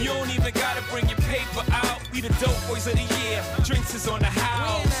 You don't even gotta bring your paper out. We the dope boys of the year. Drinks is on the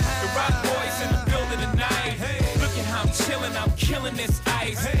house. The rock boys in the building tonight. Look at how I'm chilling, I'm killing this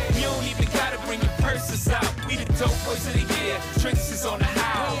ice. You don't even gotta bring your purses out. We the dope boys of the year. Drinks is on the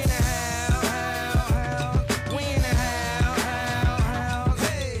house.